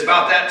states this: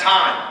 about that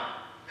time,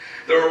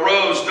 there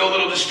arose no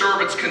little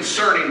disturbance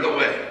concerning the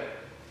way.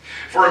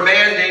 For a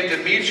man named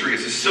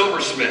Demetrius, a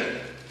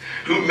silversmith,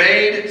 who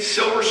made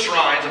silver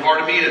shrines of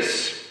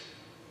Artemis,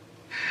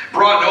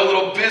 brought no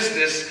little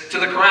business to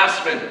the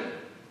craftsmen.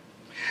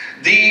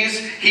 These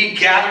he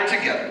gathered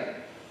together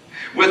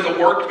with the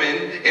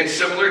workmen in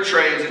similar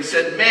trades and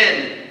said,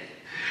 men,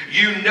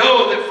 you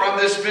know that from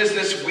this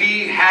business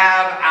we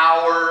have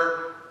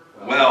our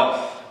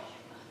wealth.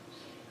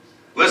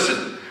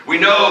 Listen, we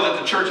know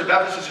that the church of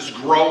Ephesus is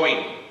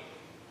growing.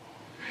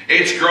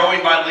 It's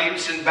growing by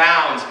leaps and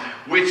bounds,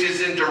 which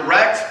is in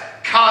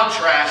direct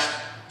contrast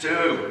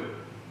to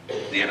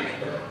the enemy.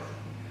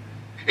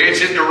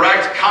 It's in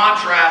direct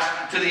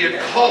contrast to the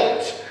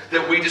occult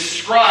that we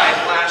described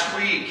last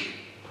week.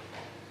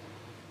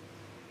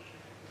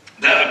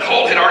 The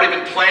occult had already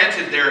been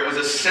planted there. It was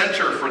a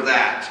center for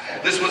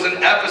that. This was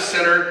an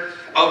epicenter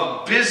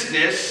of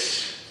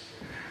business.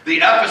 The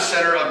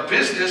epicenter of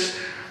business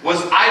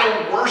was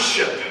idol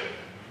worship.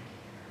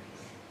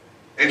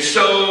 And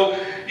so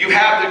you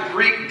have the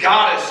Greek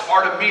goddess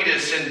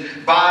Artemis,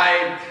 and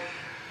by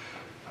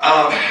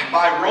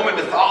Roman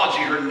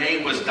mythology, her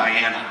name was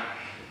Diana.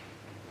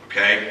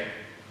 Okay?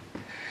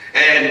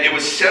 And it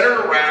was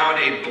centered around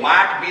a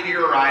black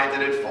meteorite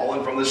that had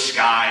fallen from the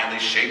sky, and they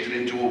shaped it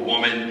into a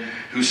woman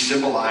who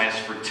symbolized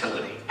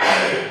fertility.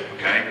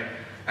 Okay?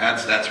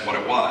 That's what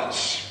it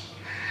was.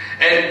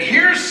 And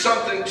here's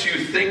something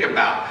to think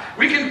about.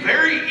 We can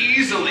very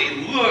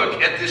easily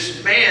look at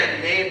this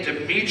man named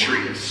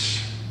Demetrius.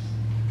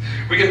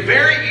 We can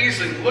very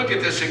easily look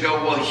at this and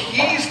go, well,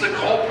 he's the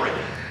culprit.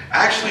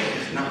 Actually,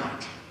 he's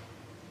not.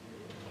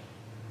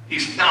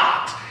 He's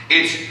not.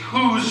 It's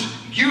who's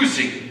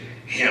using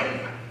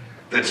him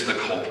that's the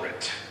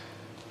culprit.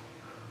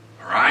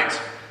 All right?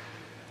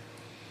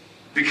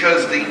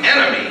 Because the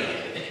enemy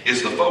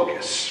is the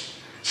focus.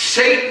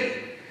 Satan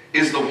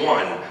is the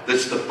one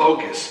that's the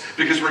focus.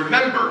 Because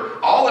remember,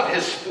 all of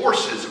his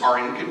forces are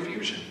in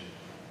confusion.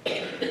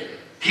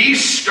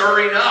 He's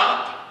stirring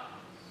up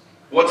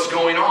what's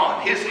going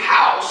on. His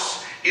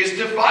house is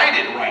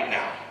divided right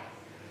now.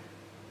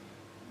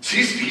 So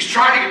he's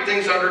trying to get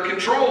things under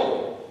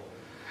control.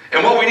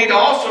 And what we need to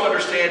also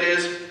understand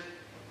is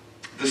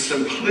the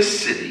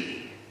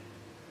simplicity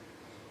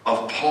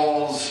of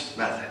Paul's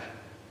method.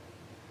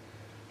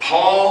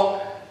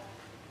 Paul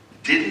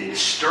didn't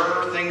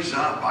stir things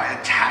up by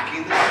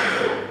attacking the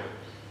people.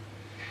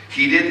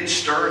 He didn't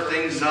stir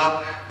things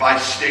up by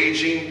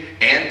staging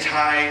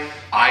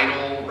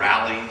anti-idol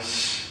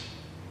rallies.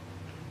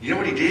 You know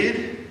what he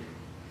did?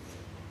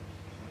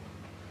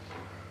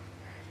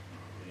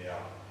 Yeah.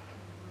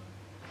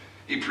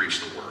 He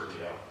preached the word.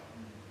 Yeah.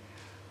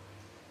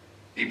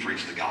 He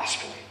preached the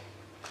gospel.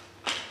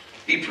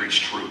 He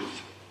preached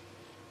truth.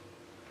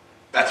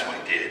 That's what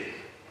he did.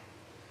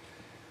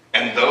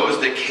 And those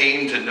that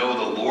came to know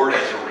the Lord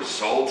as a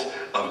result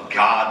of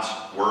God's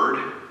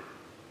word,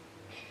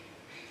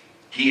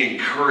 he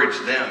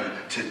encouraged them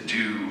to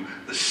do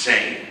the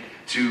same,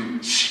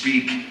 to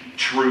speak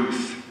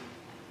truth.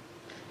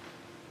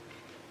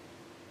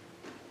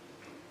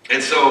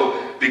 And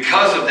so,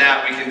 because of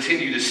that, we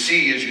continue to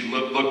see, as you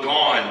look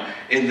on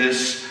in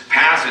this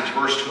passage,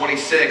 verse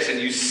 26, and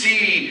you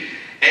see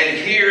and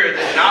hear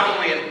that not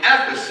only in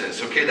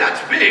Ephesus, okay,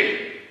 that's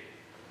big,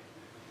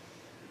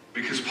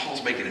 because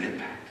Paul's making an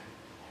impact.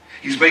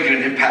 He's making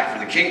an impact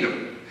for the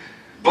kingdom.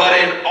 But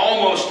in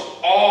almost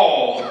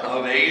all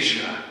of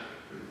Asia,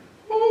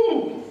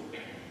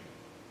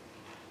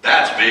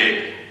 That's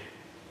big.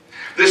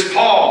 This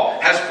Paul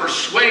has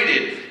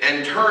persuaded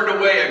and turned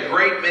away a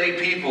great many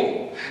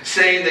people,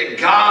 saying that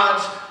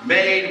gods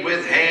made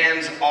with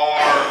hands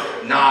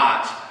are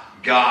not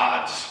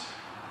gods.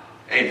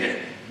 Amen.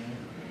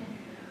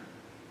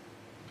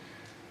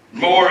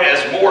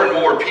 As more and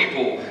more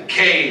people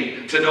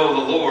came to know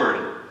the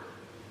Lord,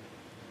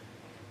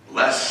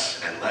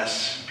 less and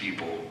less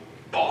people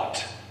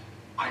bought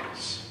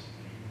idols.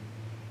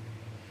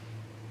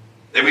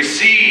 And we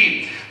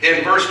see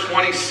in verse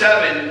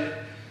 27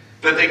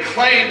 that they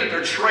claim that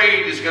their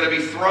trade is going to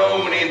be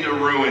thrown into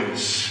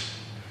ruins.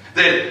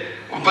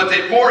 But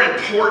that more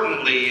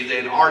importantly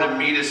than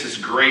Artemis'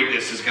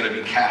 greatness is going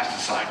to be cast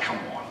aside. Come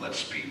on,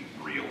 let's be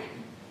real.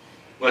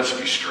 Let's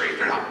be straight.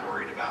 They're not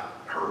worried about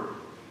her.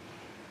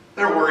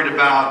 They're worried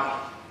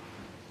about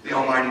the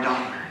almighty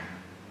dollar.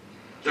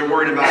 They're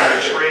worried about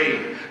their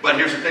trade. But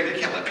here's the thing, they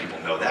can't let people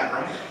know that,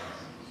 right?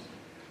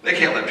 They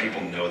can't let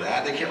people know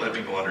that. They can't let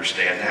people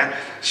understand that.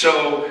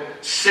 So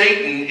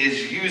Satan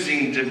is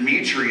using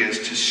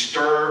Demetrius to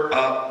stir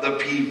up the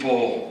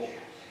people.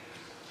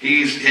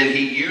 He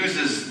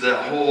uses the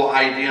whole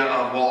idea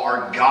of, well,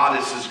 our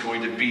goddess is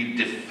going to be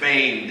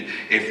defamed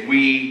if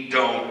we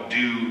don't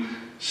do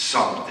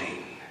something.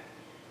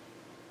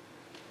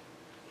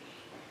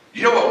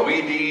 You know what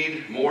we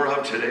need more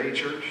of today,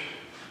 church?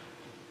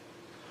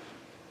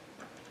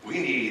 We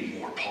need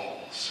more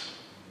Pauls.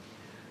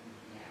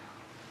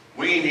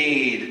 We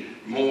need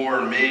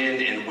more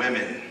men and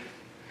women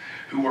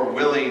who are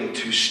willing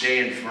to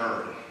stand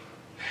firm,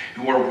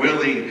 who are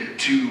willing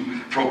to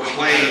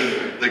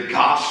proclaim the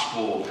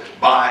gospel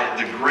by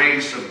the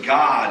grace of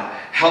God,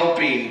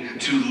 helping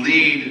to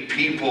lead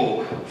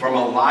people from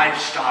a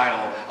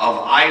lifestyle of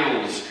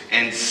idols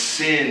and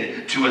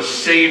sin to a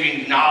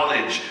saving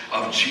knowledge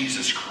of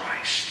Jesus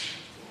Christ.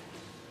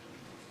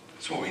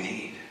 That's what we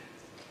need.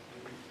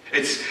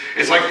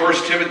 It's like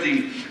 1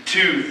 Timothy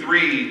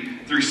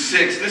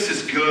 2:3-6. This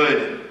is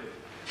good.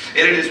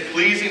 And it is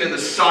pleasing in the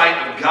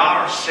sight of God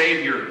our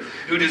Savior,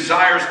 who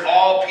desires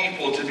all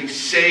people to be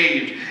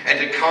saved and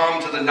to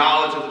come to the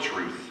knowledge of the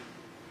truth.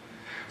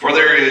 For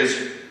there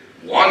is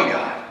one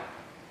God,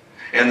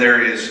 and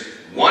there is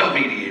one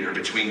mediator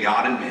between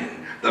God and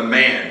men, the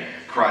man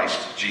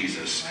Christ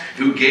Jesus,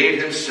 who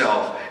gave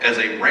himself as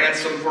a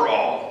ransom for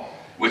all,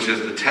 which is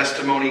the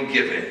testimony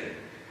given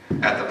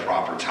at the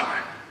proper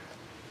time.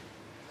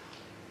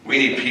 We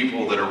need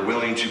people that are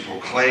willing to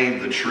proclaim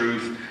the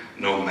truth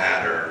no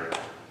matter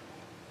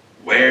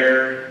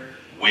where,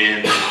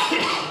 when,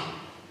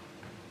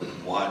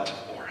 what,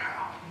 or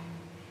how.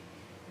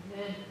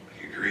 Amen.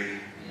 You agree?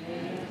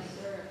 Yes,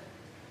 sir.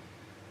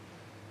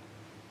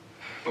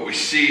 But we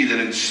see that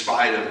in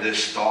spite of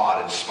this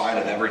thought, in spite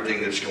of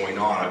everything that's going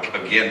on,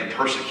 again, the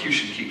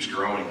persecution keeps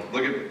growing.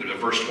 Look at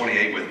verse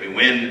 28 with me.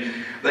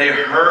 When they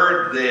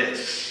heard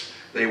this,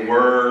 they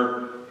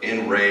were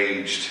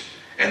enraged,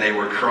 and they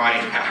were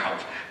crying out,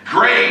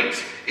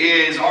 "Great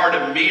is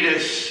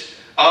Artemis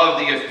of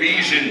the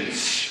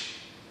Ephesians."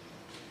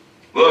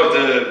 Look,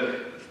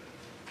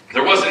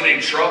 there wasn't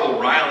any trouble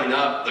riling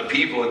up the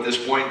people at this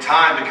point in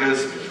time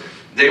because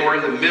they were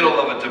in the middle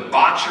of a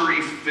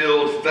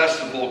debauchery-filled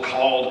festival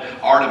called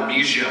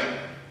Artemisia.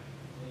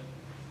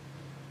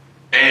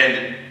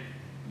 And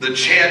the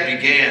chant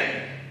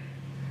began.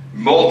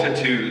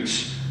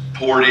 Multitudes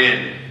poured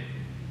in.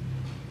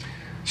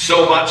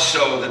 So much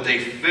so that they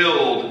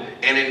filled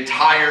an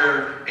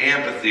entire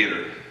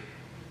amphitheater.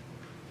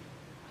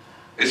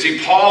 You see,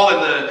 Paul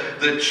and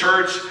the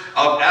church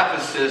of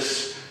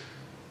Ephesus,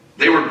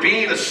 they were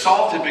being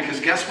assaulted because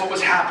guess what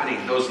was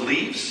happening? Those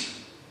leaves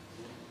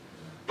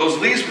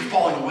were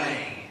falling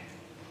away.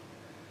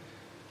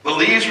 The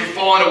leaves were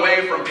falling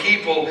away from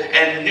people,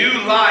 and new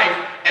life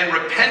and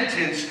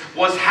repentance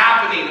was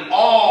happening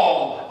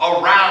all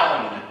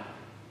around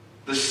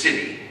the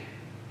city.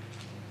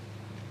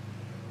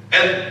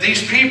 And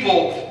these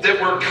people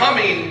that were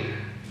coming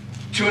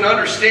to an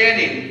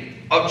understanding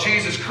of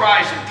Jesus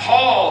Christ, and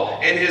Paul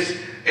and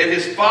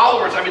his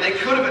followers, I mean, they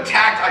could have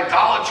attacked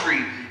idolatry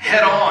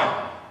head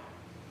on.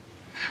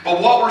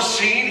 But what we're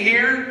seeing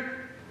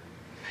here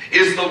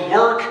is the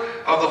work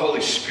of the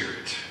Holy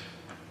Spirit.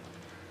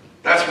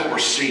 That's what we're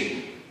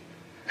seeing.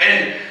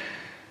 And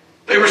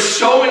they were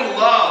so in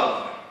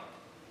love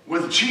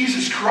with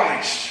Jesus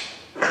Christ.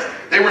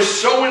 They were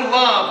so in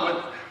love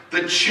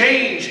with the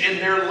change in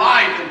their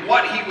life and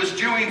what he was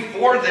doing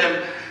for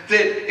them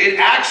that it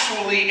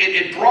actually,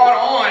 it brought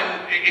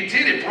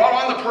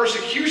on the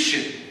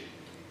persecution.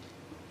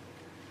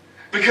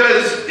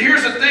 Because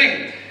here's the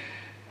thing.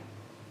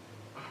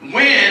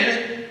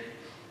 When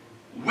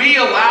we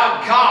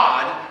allow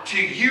God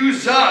to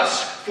use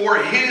us for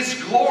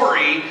his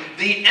glory,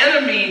 the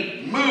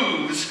enemy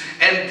moves,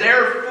 and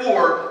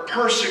therefore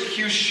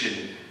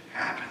persecution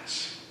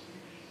happens.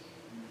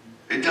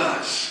 It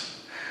does.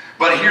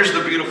 But here's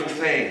the beautiful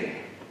thing.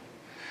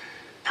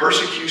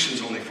 Persecution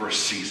is only for a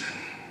season.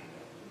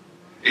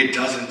 It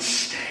doesn't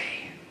stay.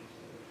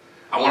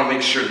 I want to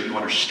make sure that you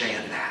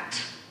understand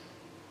that.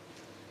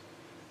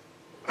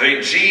 I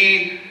mean,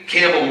 G.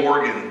 Campbell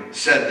Morgan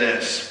said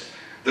this,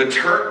 the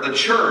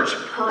church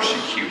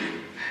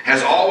persecuted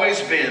has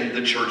always been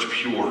the church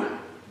pure,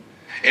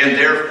 and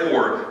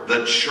therefore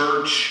the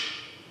church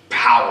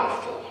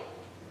powerful.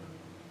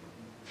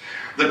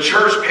 The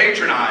church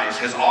patronized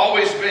has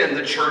always been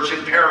the church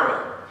in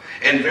peril,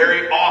 and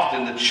very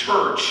often the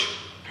church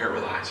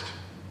paralyzed.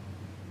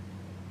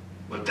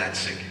 Let that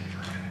sink in for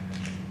a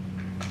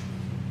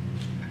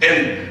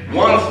minute. And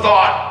one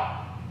thought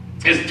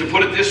is to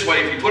put it this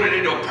way, if you put it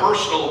into a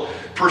personal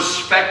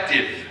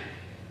perspective,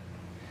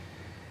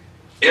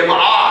 am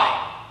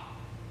I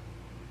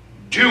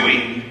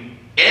doing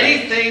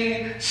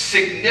anything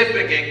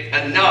significant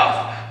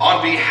enough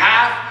on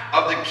behalf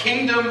of the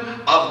kingdom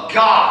of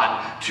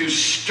God to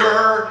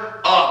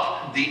stir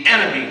up the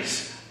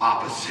enemy's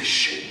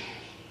opposition?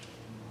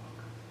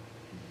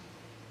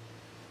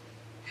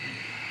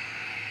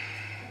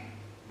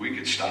 We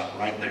could stop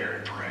right there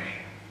and pray.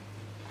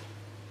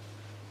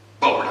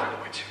 But we're not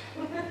going to.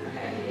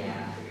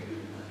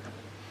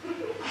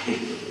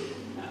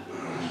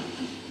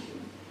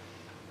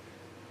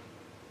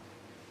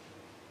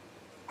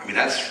 I mean,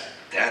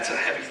 that's a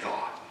heavy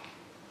thought.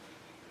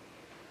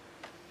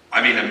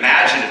 I mean,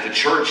 imagine if the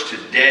church of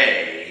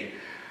today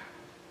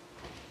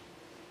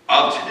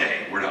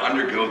were to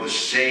undergo the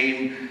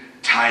same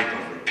type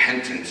of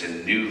repentance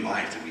and new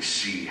life that we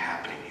see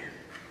happening here.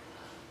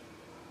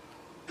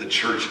 The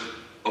church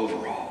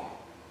overall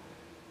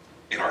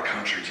in our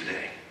country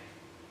today.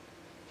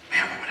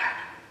 Man, what would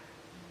happen?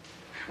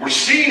 We're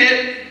seeing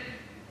it.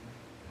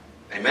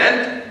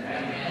 Amen?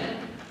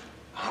 Amen.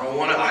 I don't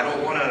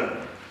want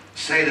to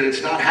say that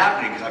it's not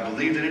happening, because I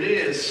believe that it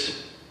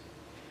is.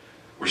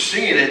 We're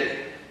seeing it.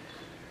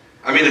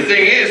 I mean, the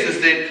thing is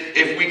that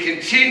if we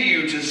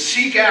continue to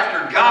seek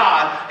after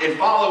God and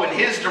follow in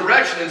His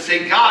direction and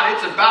say, God,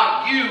 it's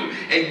about you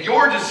and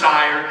your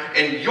desire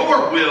and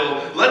your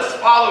will. Let's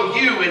follow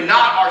you and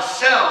not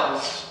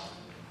ourselves.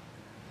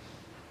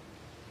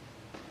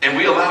 And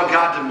we allow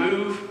God to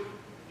move,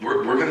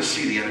 we're going to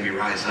see the enemy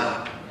rise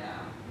up.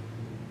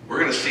 We're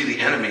going to see the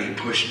enemy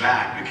push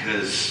back,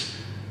 because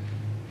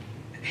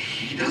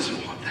he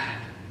doesn't want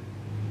that.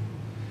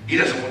 He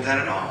doesn't want that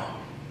at all.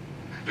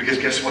 Because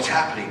guess what's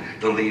happening?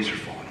 The leaves are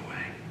falling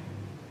away.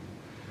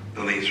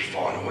 The leaves are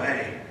falling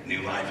away.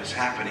 New life is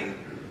happening.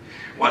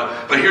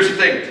 But here's the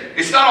thing.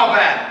 It's not all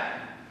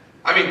bad.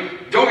 I mean,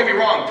 don't get me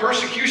wrong.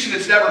 Persecution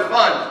is never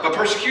fun. But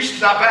persecution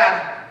is not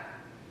bad.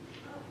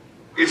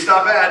 It's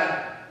not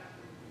bad.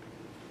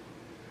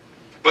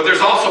 But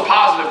there's also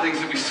positive things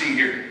that we see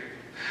here.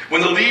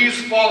 When the leaves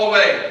fall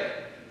away,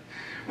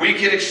 we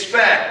can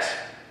expect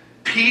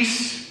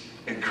peace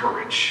and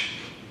courage.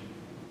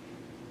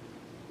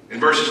 In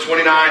verses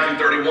 29 through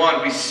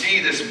 31, we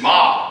see this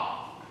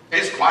mob.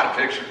 It's quite a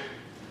picture.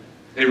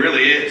 It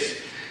really is.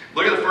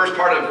 Look at the first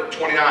part of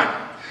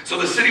 29. So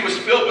the city was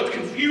filled with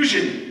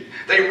confusion.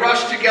 They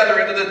rushed together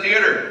into the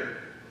theater.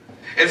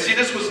 And see,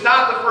 this was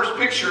not the first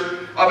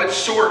picture of its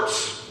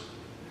sorts.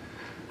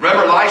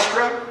 Remember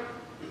Lystra?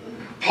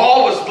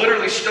 Paul was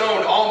literally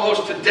stoned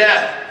almost to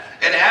death.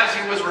 And as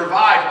he was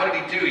revived, what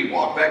did he do? He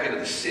walked back into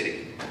the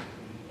city.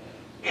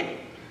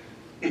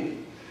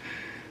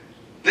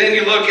 Then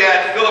you look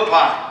at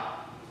Philippi.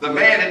 The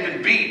man had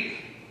been beat.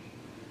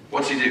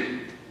 What's he do?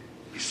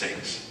 He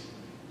sings.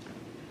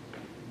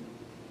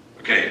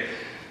 Okay,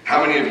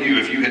 how many of you,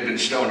 if you had been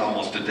stoned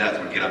almost to death,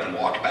 would get up and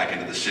walk back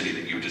into the city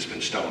that you had just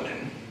been stoned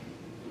in?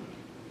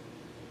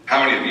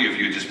 How many of you, if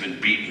you had just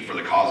been beaten for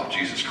the cause of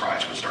Jesus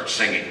Christ, would start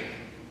singing?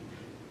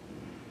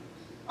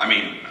 I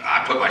mean,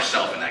 I put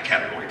myself in that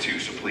category too,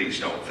 so please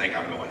don't think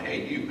I'm going,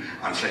 hey, you.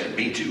 I'm saying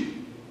me too.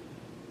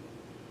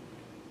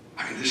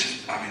 I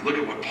mean, look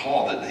at what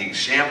Paul, the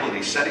example that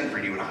he's setting for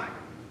you and I.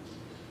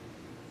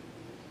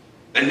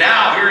 And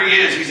now here he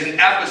is. He's in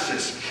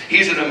Ephesus.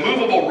 He's an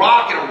immovable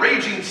rock in a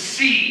raging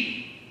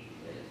sea.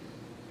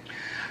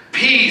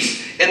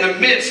 Peace in the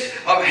midst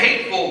of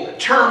hateful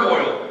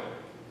turmoil.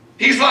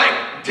 He's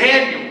like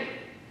Daniel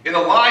in the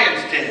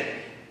lion's den,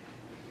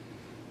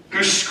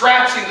 who's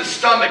scratching the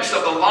stomachs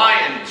of the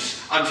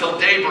lions until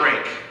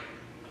daybreak,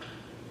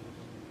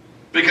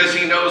 because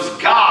he knows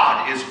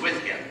God is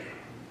with him.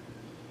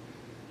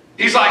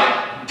 He's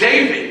like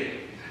David,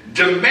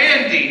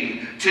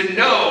 demanding to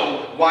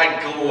know why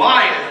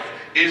Goliath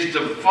is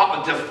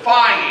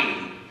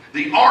defying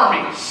the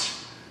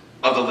armies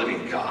of the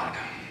living God.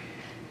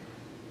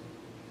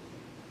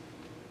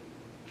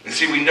 And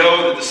see, we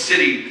know that the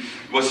city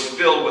was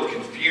filled with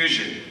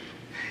confusion.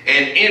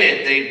 And in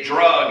it, they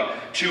drug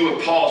two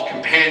of Paul's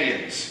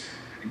companions,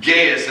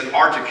 Gaius and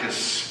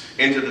Articus,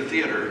 into the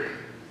theater.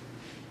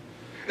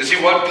 And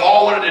see, what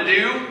Paul wanted to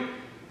do,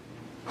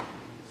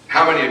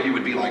 how many of you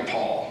would be like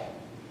Paul?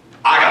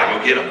 I got to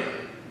go get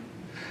him.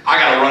 I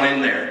got to run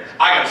in there.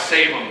 I got to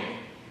save him.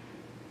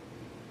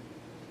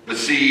 But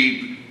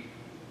see,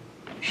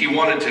 he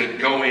wanted to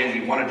go in,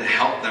 he wanted to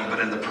help them, but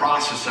in the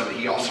process of it,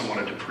 he also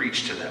wanted to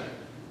preach to them.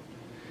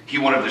 He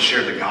wanted to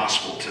share the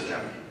gospel to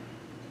them,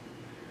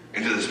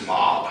 into this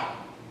mob.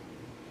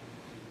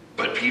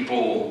 But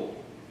people,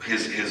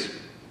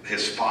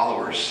 his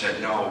followers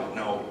said,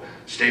 no,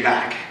 stay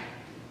back.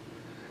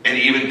 And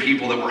even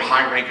people that were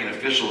high-ranking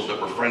officials that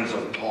were friends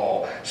of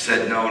Paul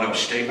said, no,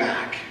 stay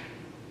back.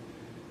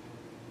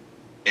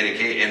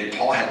 And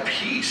Paul had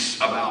peace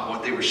about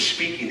what they were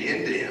speaking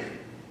into him.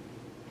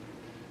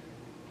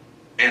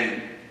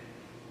 And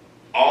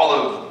all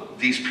of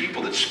these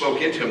people that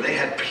spoke into him, they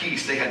had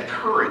peace, they had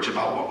courage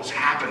about what was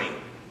happening.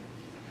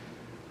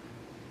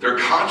 Their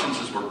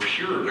consciences were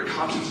pure, their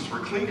consciences were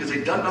clean because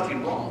they'd done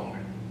nothing wrong.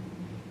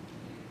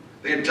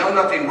 They had done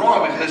nothing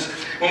wrong, because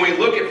when we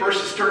look at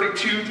verses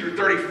 32 through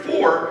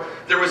 34,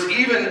 there was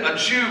even a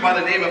Jew by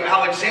the name of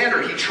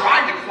Alexander. He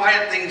tried to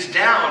quiet things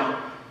down,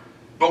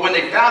 but when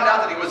they found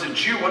out that he was a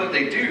Jew, what did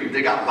they do?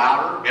 They got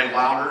louder and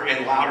louder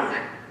and louder.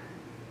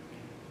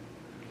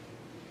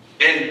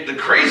 And the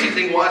crazy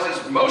thing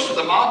is most of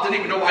the mob didn't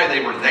even know why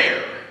they were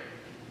there.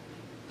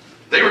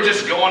 They were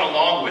just going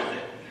along with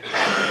it.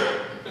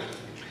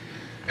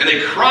 And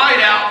they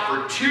cried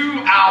out for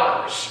 2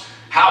 hours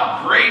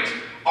how great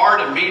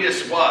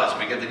Artemis was,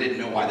 because they didn't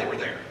know why they were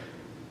there.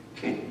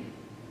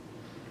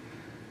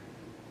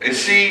 And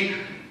see,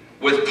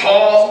 with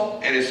Paul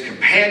and his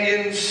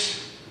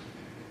companions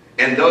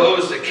and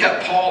those that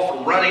kept Paul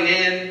from running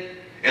in,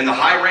 and the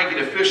high-ranking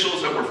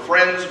officials that were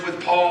friends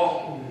with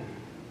Paul,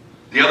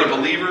 the other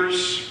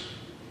believers,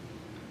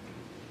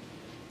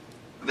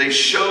 they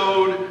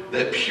showed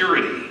that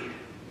purity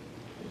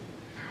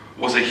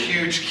was a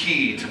huge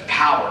key to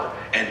power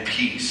and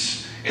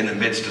peace in the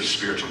midst of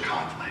spiritual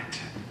conflict.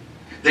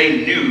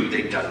 They knew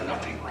they'd done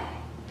nothing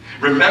wrong.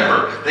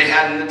 Remember, they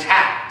hadn't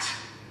attacked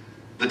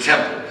the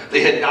temple.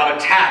 They had not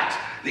attacked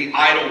the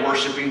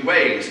idol-worshiping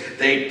ways.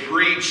 They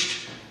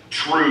preached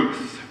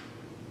truth.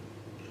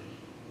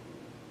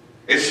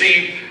 And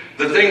see,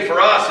 the thing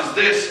for us is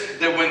this,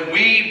 that when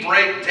we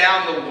break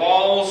down the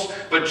walls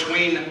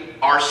between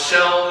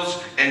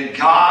ourselves and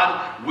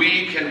God,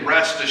 we can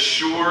rest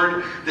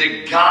assured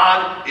that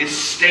God is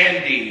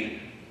standing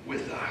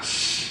with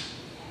us.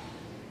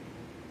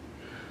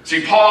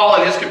 See, Paul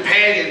and his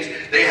companions,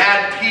 they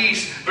had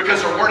peace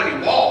because there weren't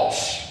any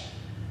walls.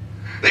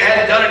 They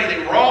hadn't done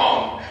anything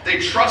wrong. They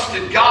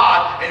trusted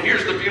God, and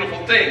here's the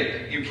beautiful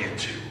thing, you can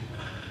too.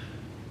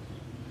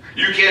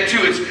 You can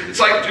too. It's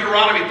like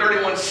Deuteronomy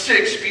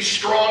 31:6, be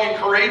strong and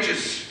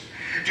courageous.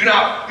 Do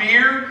not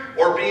fear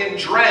or be in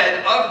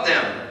dread of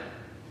them.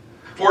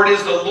 For it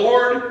is the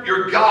Lord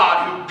your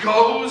God who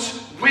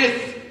goes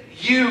with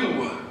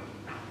you.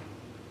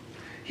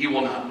 He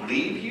will not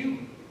leave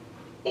you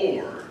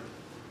or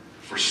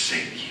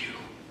forsake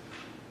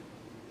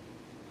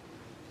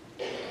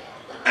you.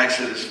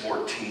 Exodus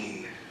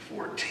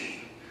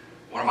 14:14.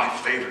 One of my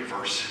favorite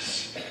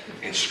verses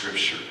in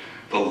Scripture.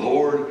 The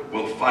Lord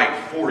will fight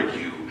for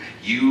you.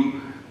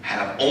 You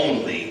have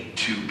only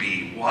to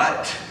be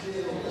what?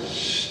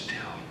 Still.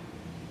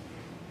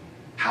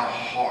 How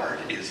hard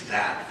is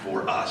that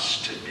for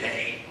us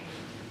today?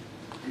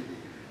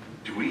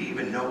 Do we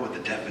even know what the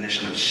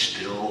definition of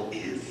still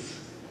is?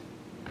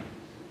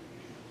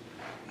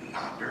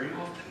 Not very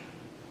often.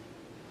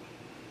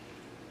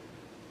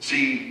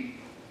 See,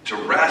 to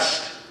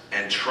rest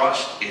and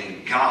trust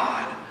in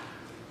God,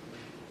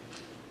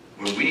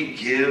 when we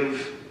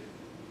give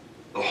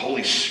the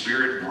Holy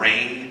Spirit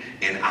reign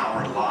in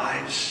our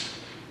lives,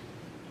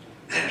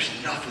 there's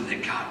nothing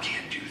that God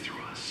can't do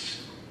through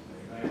us.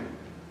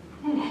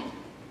 Whew.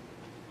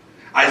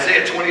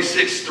 Isaiah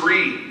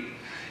 26:3,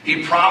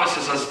 he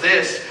promises us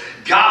this,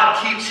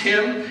 God keeps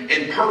him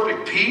in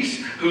perfect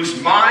peace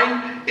whose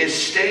mind is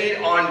stayed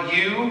on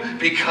you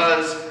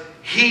because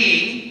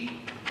he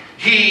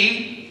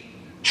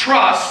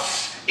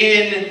trusts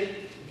in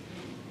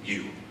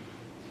you.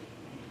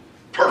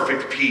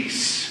 Perfect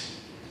peace.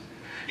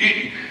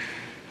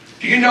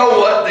 Do you know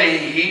what the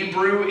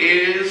Hebrew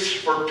is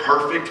for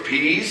perfect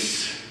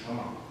peace?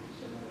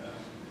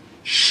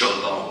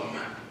 Shalom.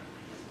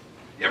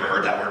 You ever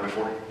heard that word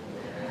before?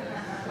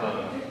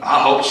 I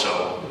hope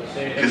so.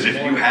 Because if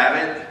you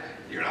haven't,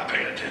 you're not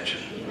paying attention.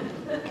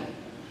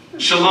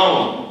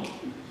 Shalom.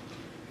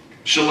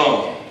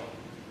 Shalom.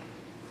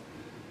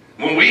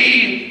 When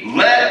we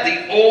let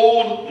the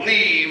old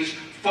leaves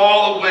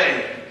fall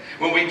away,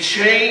 when we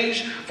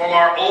change from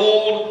our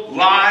old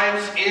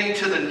lives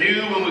into the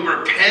new, when we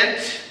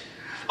repent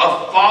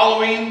of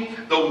following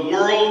the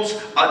world's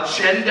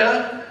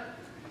agenda,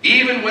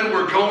 even when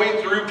we're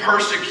going through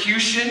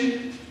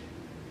persecution,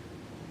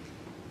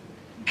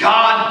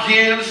 God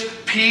gives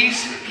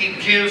peace, he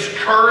gives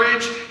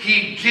courage,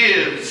 he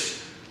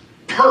gives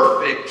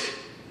perfect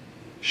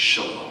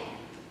shalom.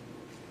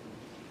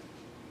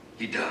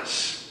 He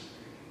does.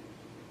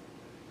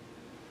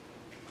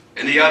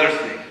 And the other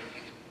thing,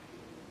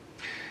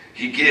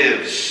 he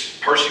gives,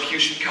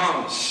 persecution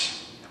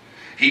comes.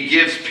 He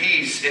gives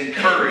peace and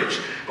courage.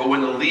 But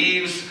when the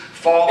leaves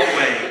fall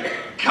away,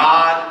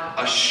 God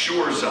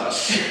assures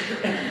us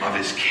of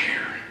his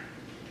care.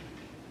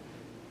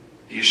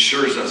 He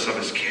assures us of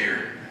his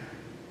care.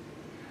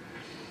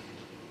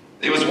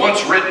 It was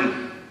once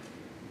written,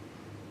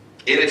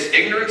 in its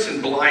ignorance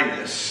and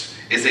blindness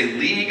is a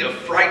league of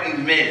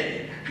frightened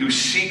men who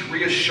seek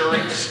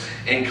reassurance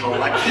in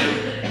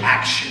collective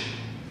action.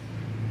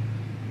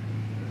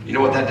 You know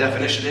what that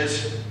definition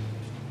is?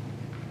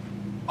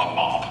 A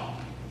mob.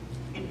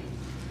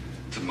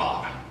 It's a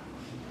mob.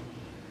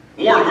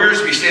 Warren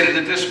Wiersbe stated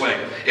it this way: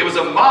 it was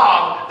a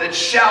mob that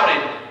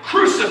shouted,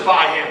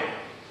 "Crucify him!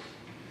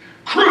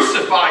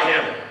 Crucify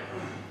him!"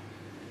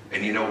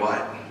 And you know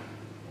what?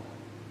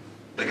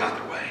 They got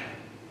their way.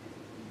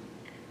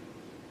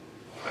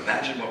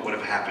 Imagine what would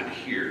have happened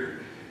here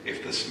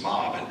if this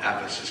mob in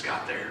Ephesus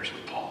got theirs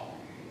with Paul.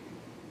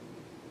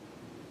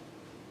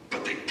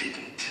 But they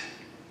didn't,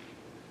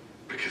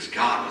 because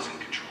God was in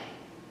control.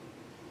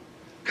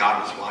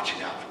 God was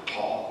watching out for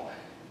Paul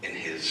and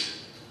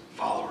his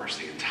followers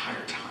the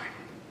entire time.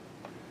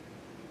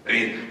 I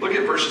mean, look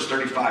at verses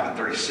 35 and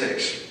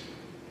 36.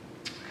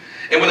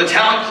 And when the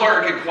town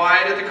clerk had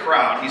quieted the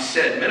crowd, he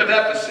said, "Men of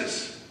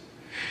Ephesus,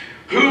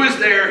 who is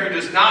there who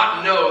does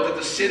not know that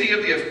the city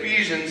of the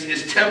Ephesians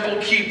is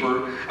temple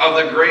keeper of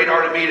the great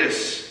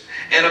Artemis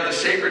and of the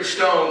sacred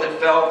stone that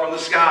fell from the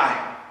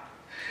sky?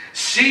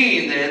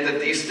 Seeing then that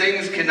these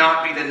things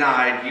cannot be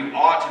denied, you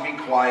ought to be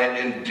quiet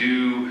and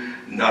do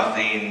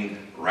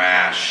nothing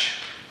rash."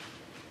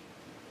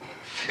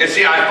 And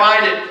see, I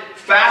find it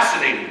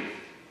fascinating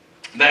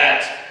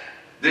that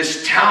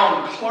this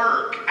town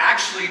clerk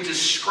actually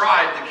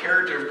described the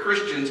character of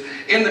Christians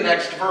in the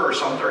next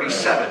verse on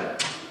 37.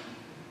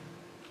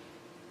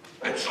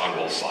 It's on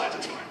both sides,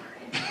 it's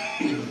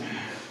fine.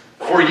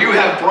 "For you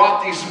have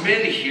brought these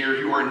men here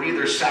who are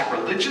neither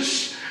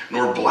sacrilegious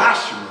nor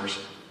blasphemers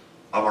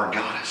of our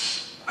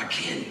goddess."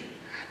 Again,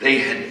 they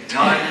had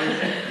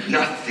done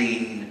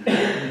nothing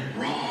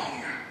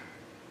wrong.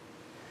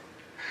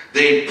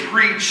 They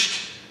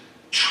preached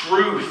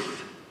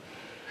truth.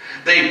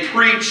 They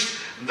preached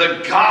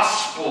the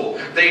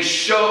gospel. They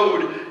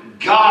showed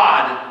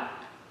God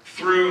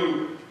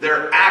through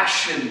their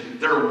action,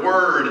 their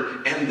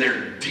word, and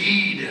their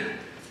deed.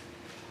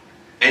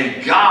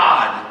 And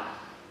God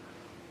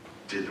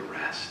did the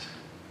rest.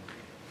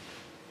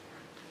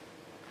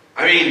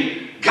 I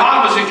mean,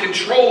 God was in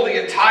control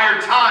the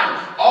entire time.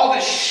 All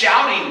this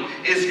shouting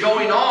is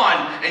going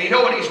on. And you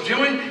know what he's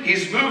doing?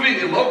 He's moving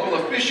the local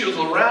officials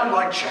around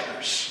like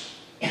checkers.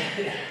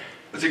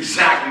 That's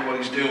exactly what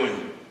he's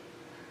doing.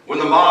 When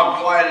the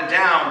mob quieted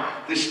down,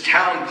 this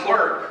town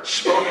clerk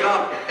spoke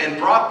up and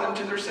brought them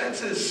to their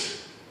senses.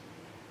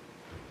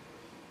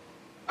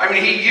 I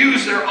mean, he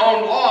used their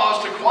own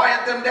laws to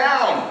quiet them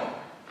down.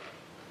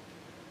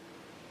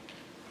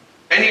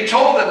 And he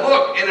told them,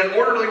 look, in an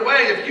orderly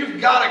way, if you've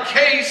got a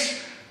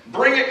case,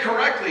 bring it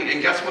correctly.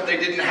 And guess what they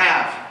didn't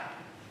have?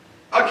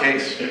 A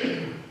case.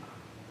 They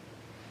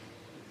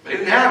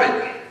didn't have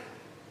it.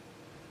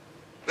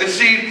 And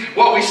see,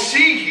 what we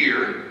see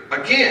here,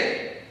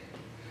 again,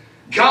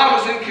 God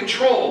was in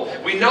control.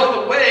 We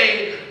know the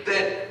way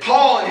that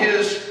Paul and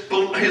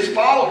his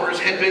followers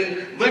had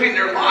been living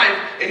their life.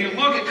 And you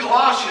look at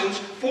Colossians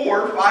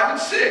 4, 5, and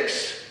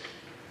 6.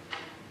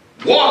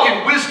 Walk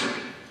in wisdom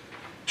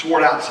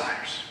toward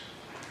outsiders,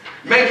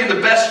 making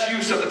the best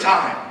use of the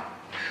time.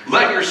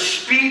 Let your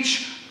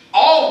speech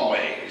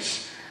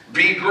always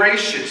be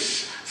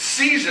gracious,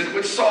 seasoned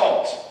with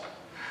salt,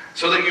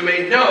 so that you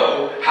may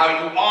know how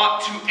you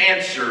ought to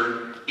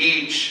answer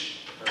each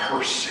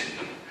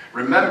person.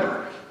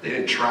 Remember, they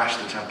didn't trash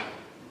the temple.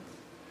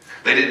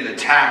 They didn't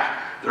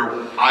attack their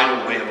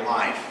idle way of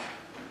life.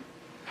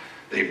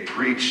 They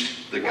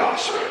preached the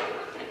gospel.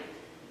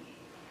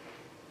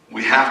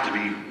 We have to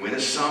be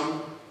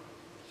winsome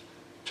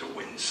to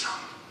win some.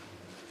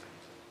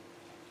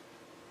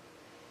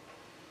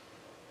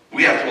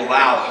 We have to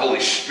allow the Holy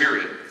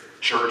Spirit,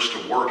 church,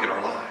 to work in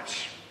our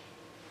lives.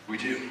 We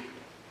do.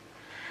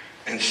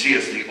 And see,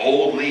 as the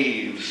old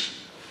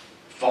leaves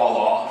fall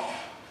off,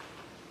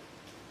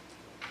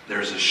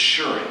 there's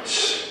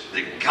assurance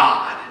that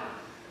God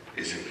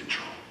is in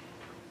control.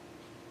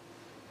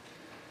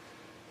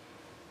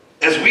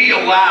 As we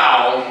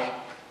allow,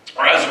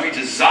 or as we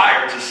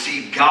desire to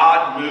see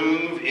God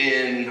move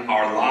in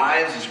our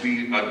lives, as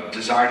we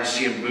desire to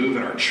see him move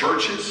in our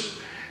churches,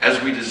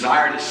 as we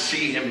desire to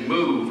see him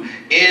move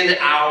in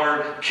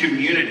our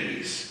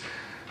communities,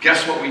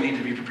 guess what we need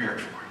to be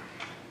prepared for?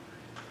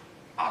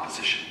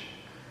 Opposition.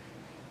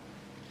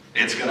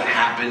 It's going to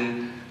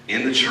happen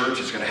in the church.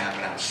 It's going to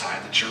happen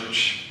outside the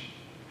church.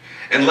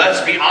 And let's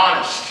be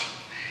honest.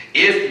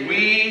 If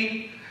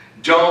we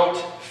don't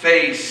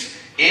face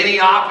any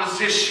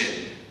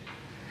opposition,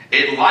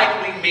 it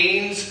likely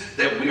means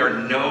that we are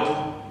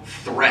no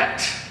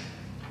threat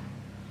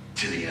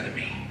to the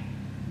enemy.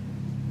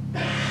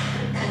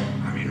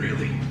 I mean,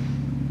 really.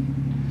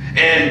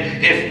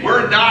 And if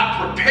we're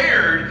not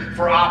prepared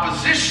for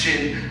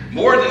opposition,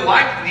 more than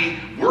likely,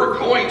 we're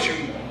going to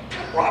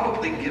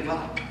probably give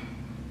up.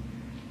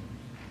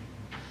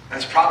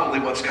 That's probably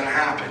what's going to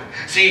happen.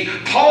 See,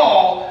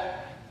 Paul,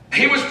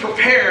 he was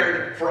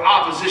prepared for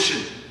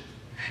opposition.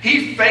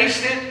 He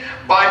faced it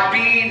by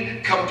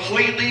being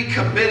completely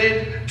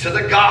committed to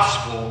the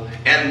gospel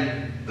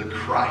and the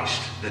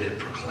Christ that it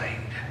proclaimed.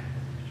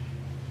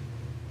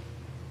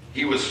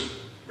 He was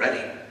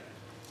ready.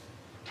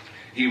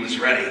 he was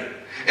ready.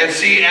 And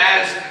see,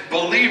 as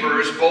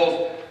believers,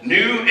 both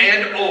new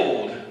and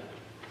old,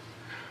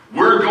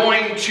 we're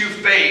going to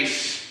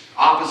face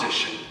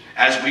opposition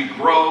as we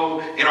grow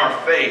in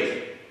our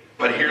faith.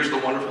 But here's the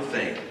wonderful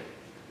thing.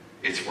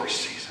 It's for a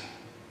season.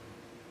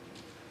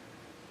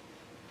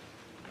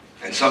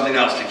 And something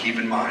else to keep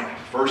in mind.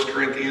 1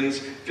 Corinthians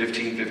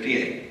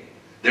 15:58.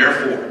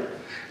 Therefore,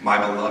 my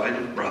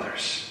beloved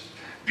brothers,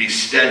 be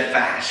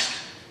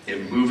steadfast,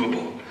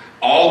 immovable,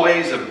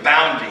 always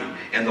abounding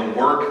in the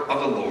work of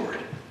the Lord,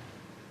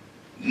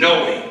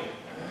 knowing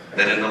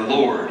that in the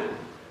Lord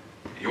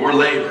your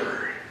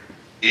labor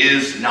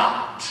is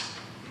not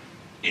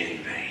in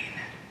vain.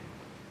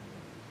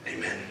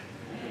 Amen.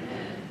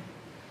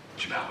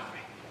 Would you bow with me?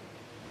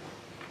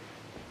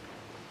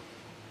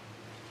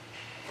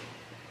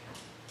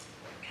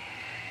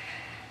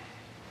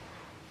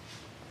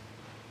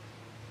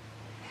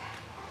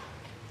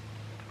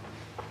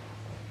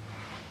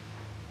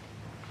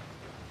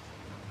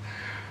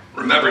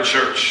 Remember,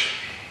 church,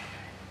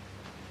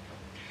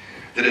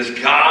 that as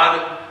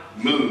God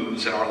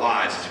moves in our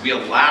lives, as we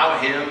allow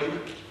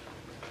him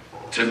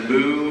to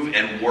move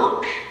and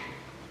work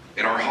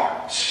in our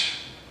hearts,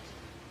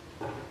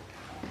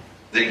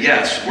 that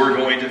yes, we're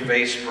going to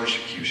face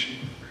persecution.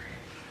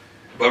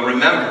 But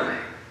remember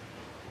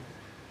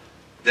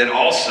that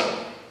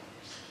also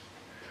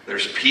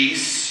there's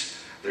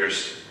peace,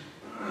 there's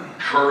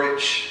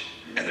courage,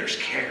 and there's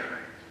care.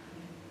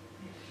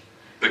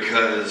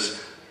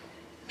 Because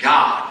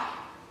God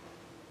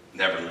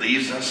never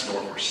leaves us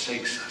nor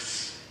forsakes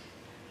us.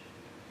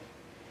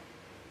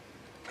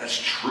 That's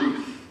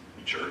truth,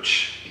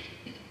 church.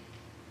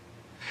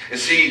 And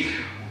see,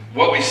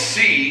 what we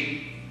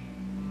see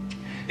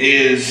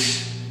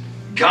is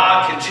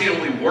God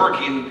continually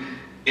working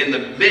in the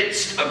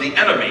midst of the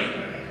enemy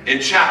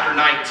in chapter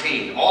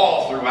 19,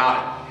 all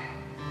throughout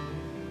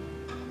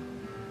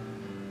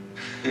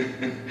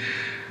it.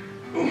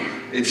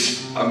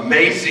 It's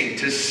amazing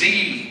to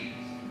see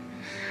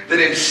that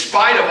in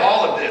spite of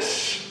all of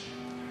this,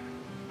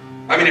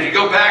 I mean, if you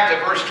go back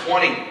to verse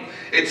 20,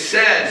 it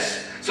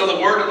says, so the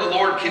word of the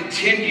Lord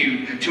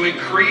continued to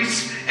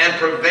increase and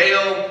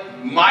prevail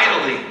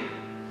mightily.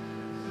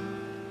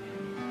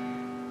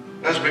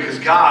 That's because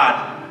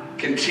God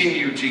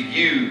continued to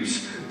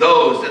use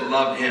those that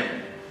loved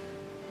him.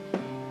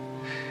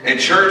 And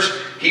church,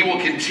 he will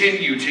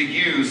continue to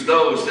use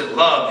those that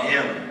love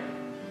him.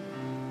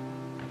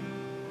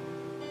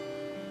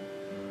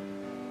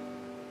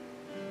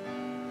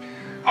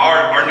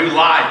 Our new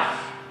life,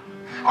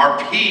 our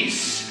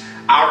peace,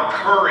 our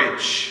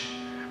courage,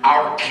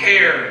 our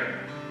care,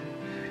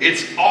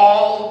 it's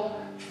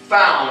all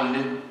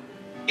found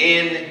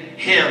in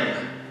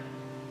him.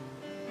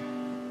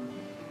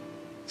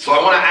 So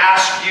I want to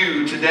ask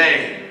you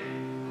today,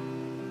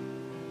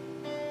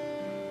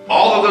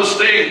 all of those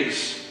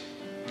things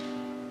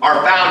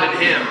are found in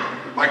him.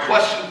 My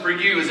question for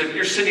you is, if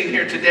you're sitting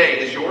here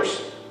today, is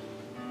yours?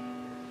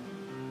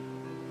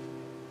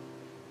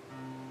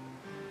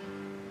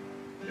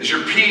 Is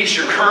your peace,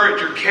 your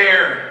courage, your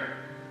care,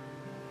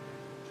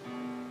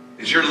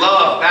 is your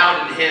love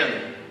found in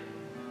him?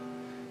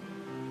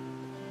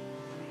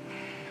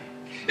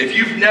 If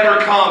you've never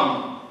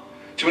come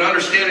to an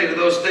understanding of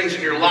those things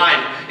in your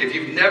life, if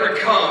you've never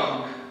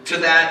come to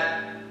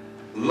that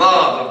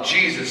love of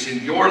Jesus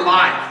in your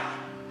life,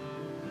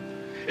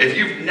 if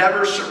you've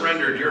never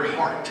surrendered your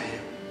heart to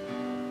him,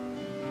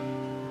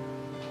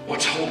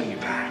 what's holding you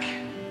back?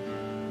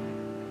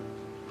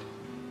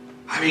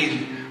 I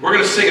mean, we're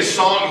going to sing a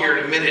song here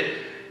in a minute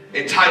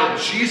entitled,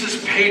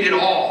 Jesus Paid It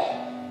All.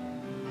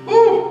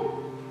 Woo!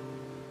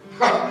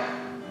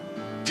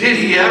 Did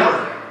he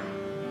ever?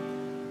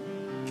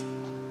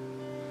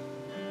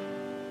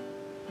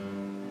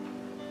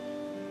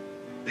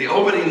 The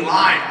opening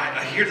line,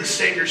 I hear the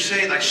Savior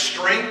say, thy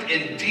strength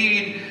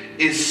indeed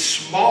is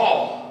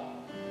small.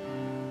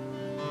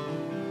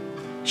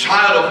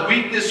 Child of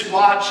weakness,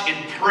 watch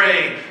and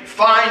pray.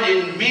 Find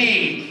in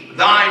me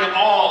thine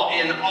all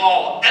in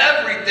all.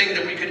 Everything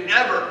that we could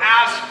ever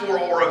ask for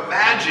or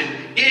imagine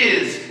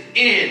is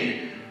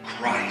in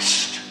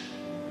Christ.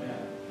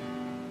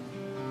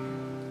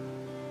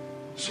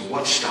 So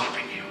what's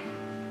stopping you?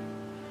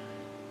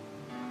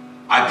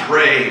 I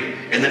pray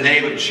in the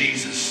name of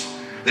Jesus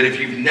that if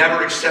you've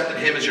never accepted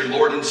him as your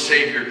Lord and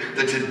Savior,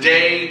 that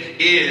today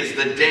is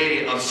the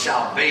day of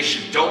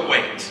salvation. Don't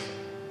wait.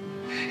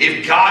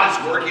 If God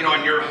is working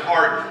on your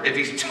heart, if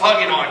he's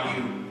tugging on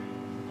you,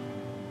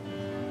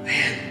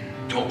 man,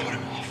 don't put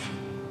him off.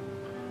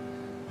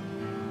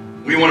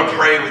 We want to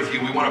pray with you.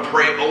 We want to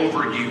pray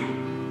over you.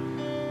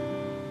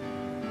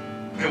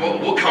 And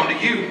we'll come to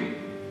you.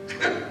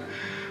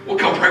 We'll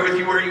come pray with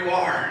you where you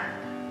are.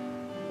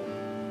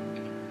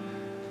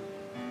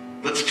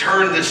 Let's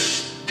turn this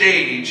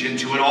stage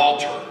into an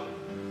altar.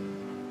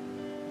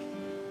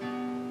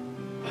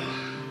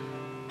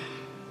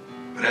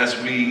 But as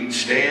we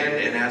stand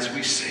and as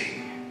we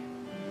sing,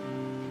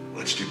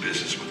 let's do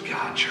business with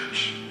God,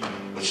 church.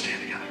 Let's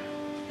stand together.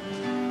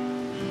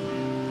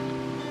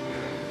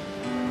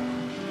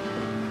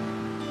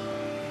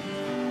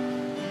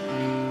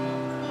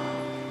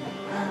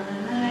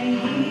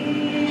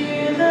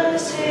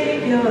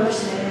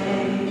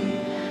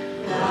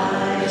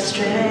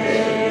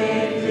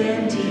 strength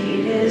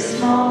indeed is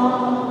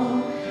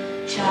small.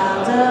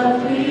 Child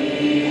of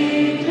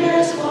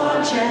weakness,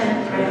 watch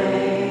and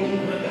pray.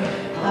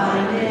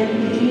 Find in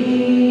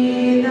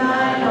me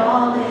thine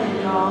all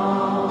in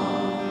all.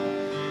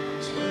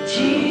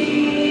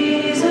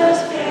 Jesus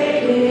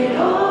paid it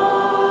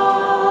all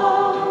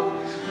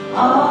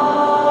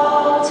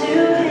to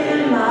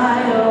him I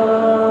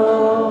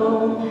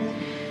owe.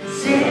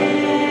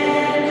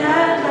 Sin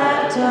had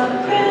left a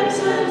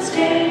crimson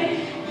stain,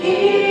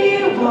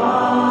 he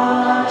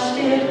washed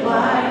it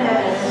white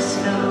as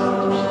snow.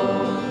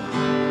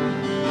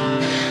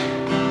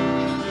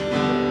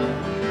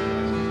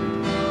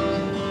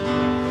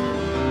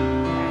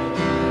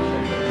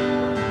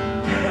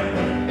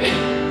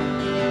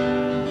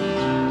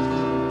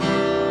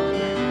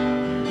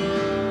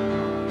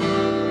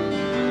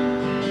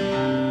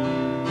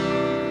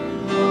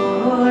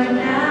 For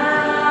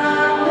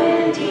now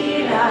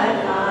indeed I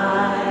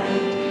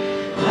find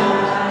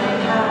thy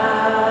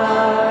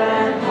power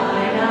and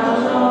thine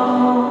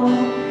alone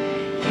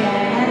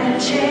can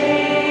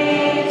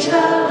change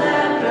the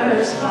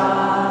leper's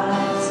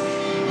spots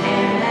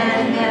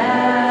and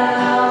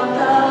melt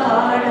the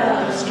heart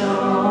of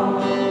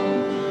stone.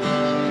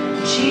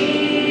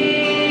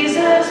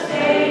 Jesus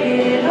paid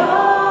it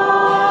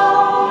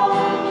all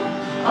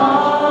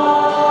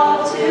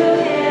to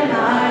him I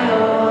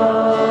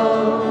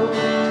owe.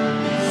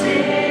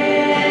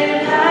 Sin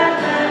had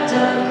left a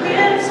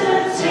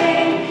crimson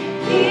stain,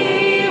 he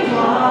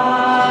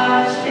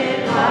washed it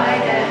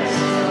white as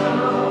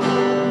snow.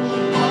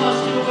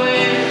 Washed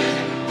away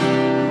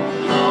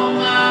all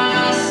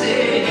my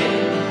sin,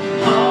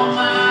 all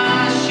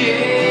my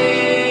shame.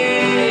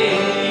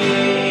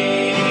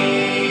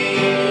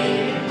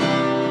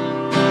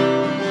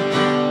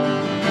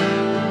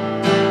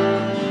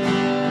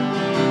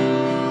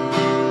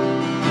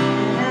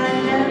 And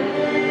then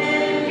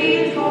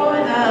before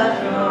the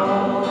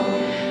throne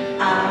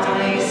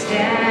I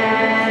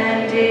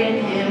stand in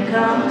him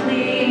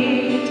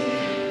complete.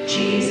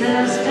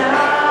 Jesus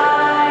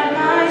died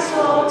my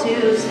soul to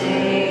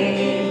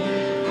save.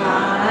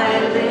 My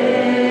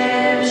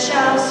lips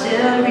shall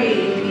still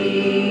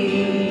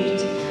repeat.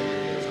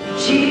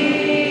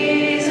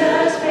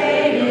 Jesus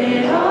paid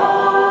it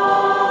all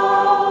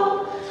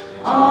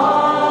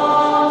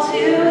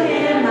to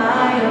him I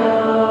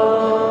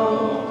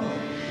owe.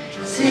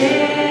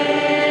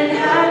 Sin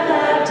had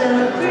left a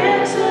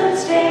crimson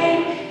stain,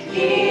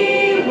 he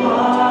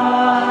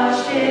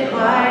washed it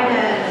white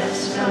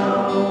as snow.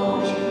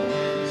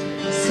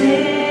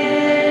 Sin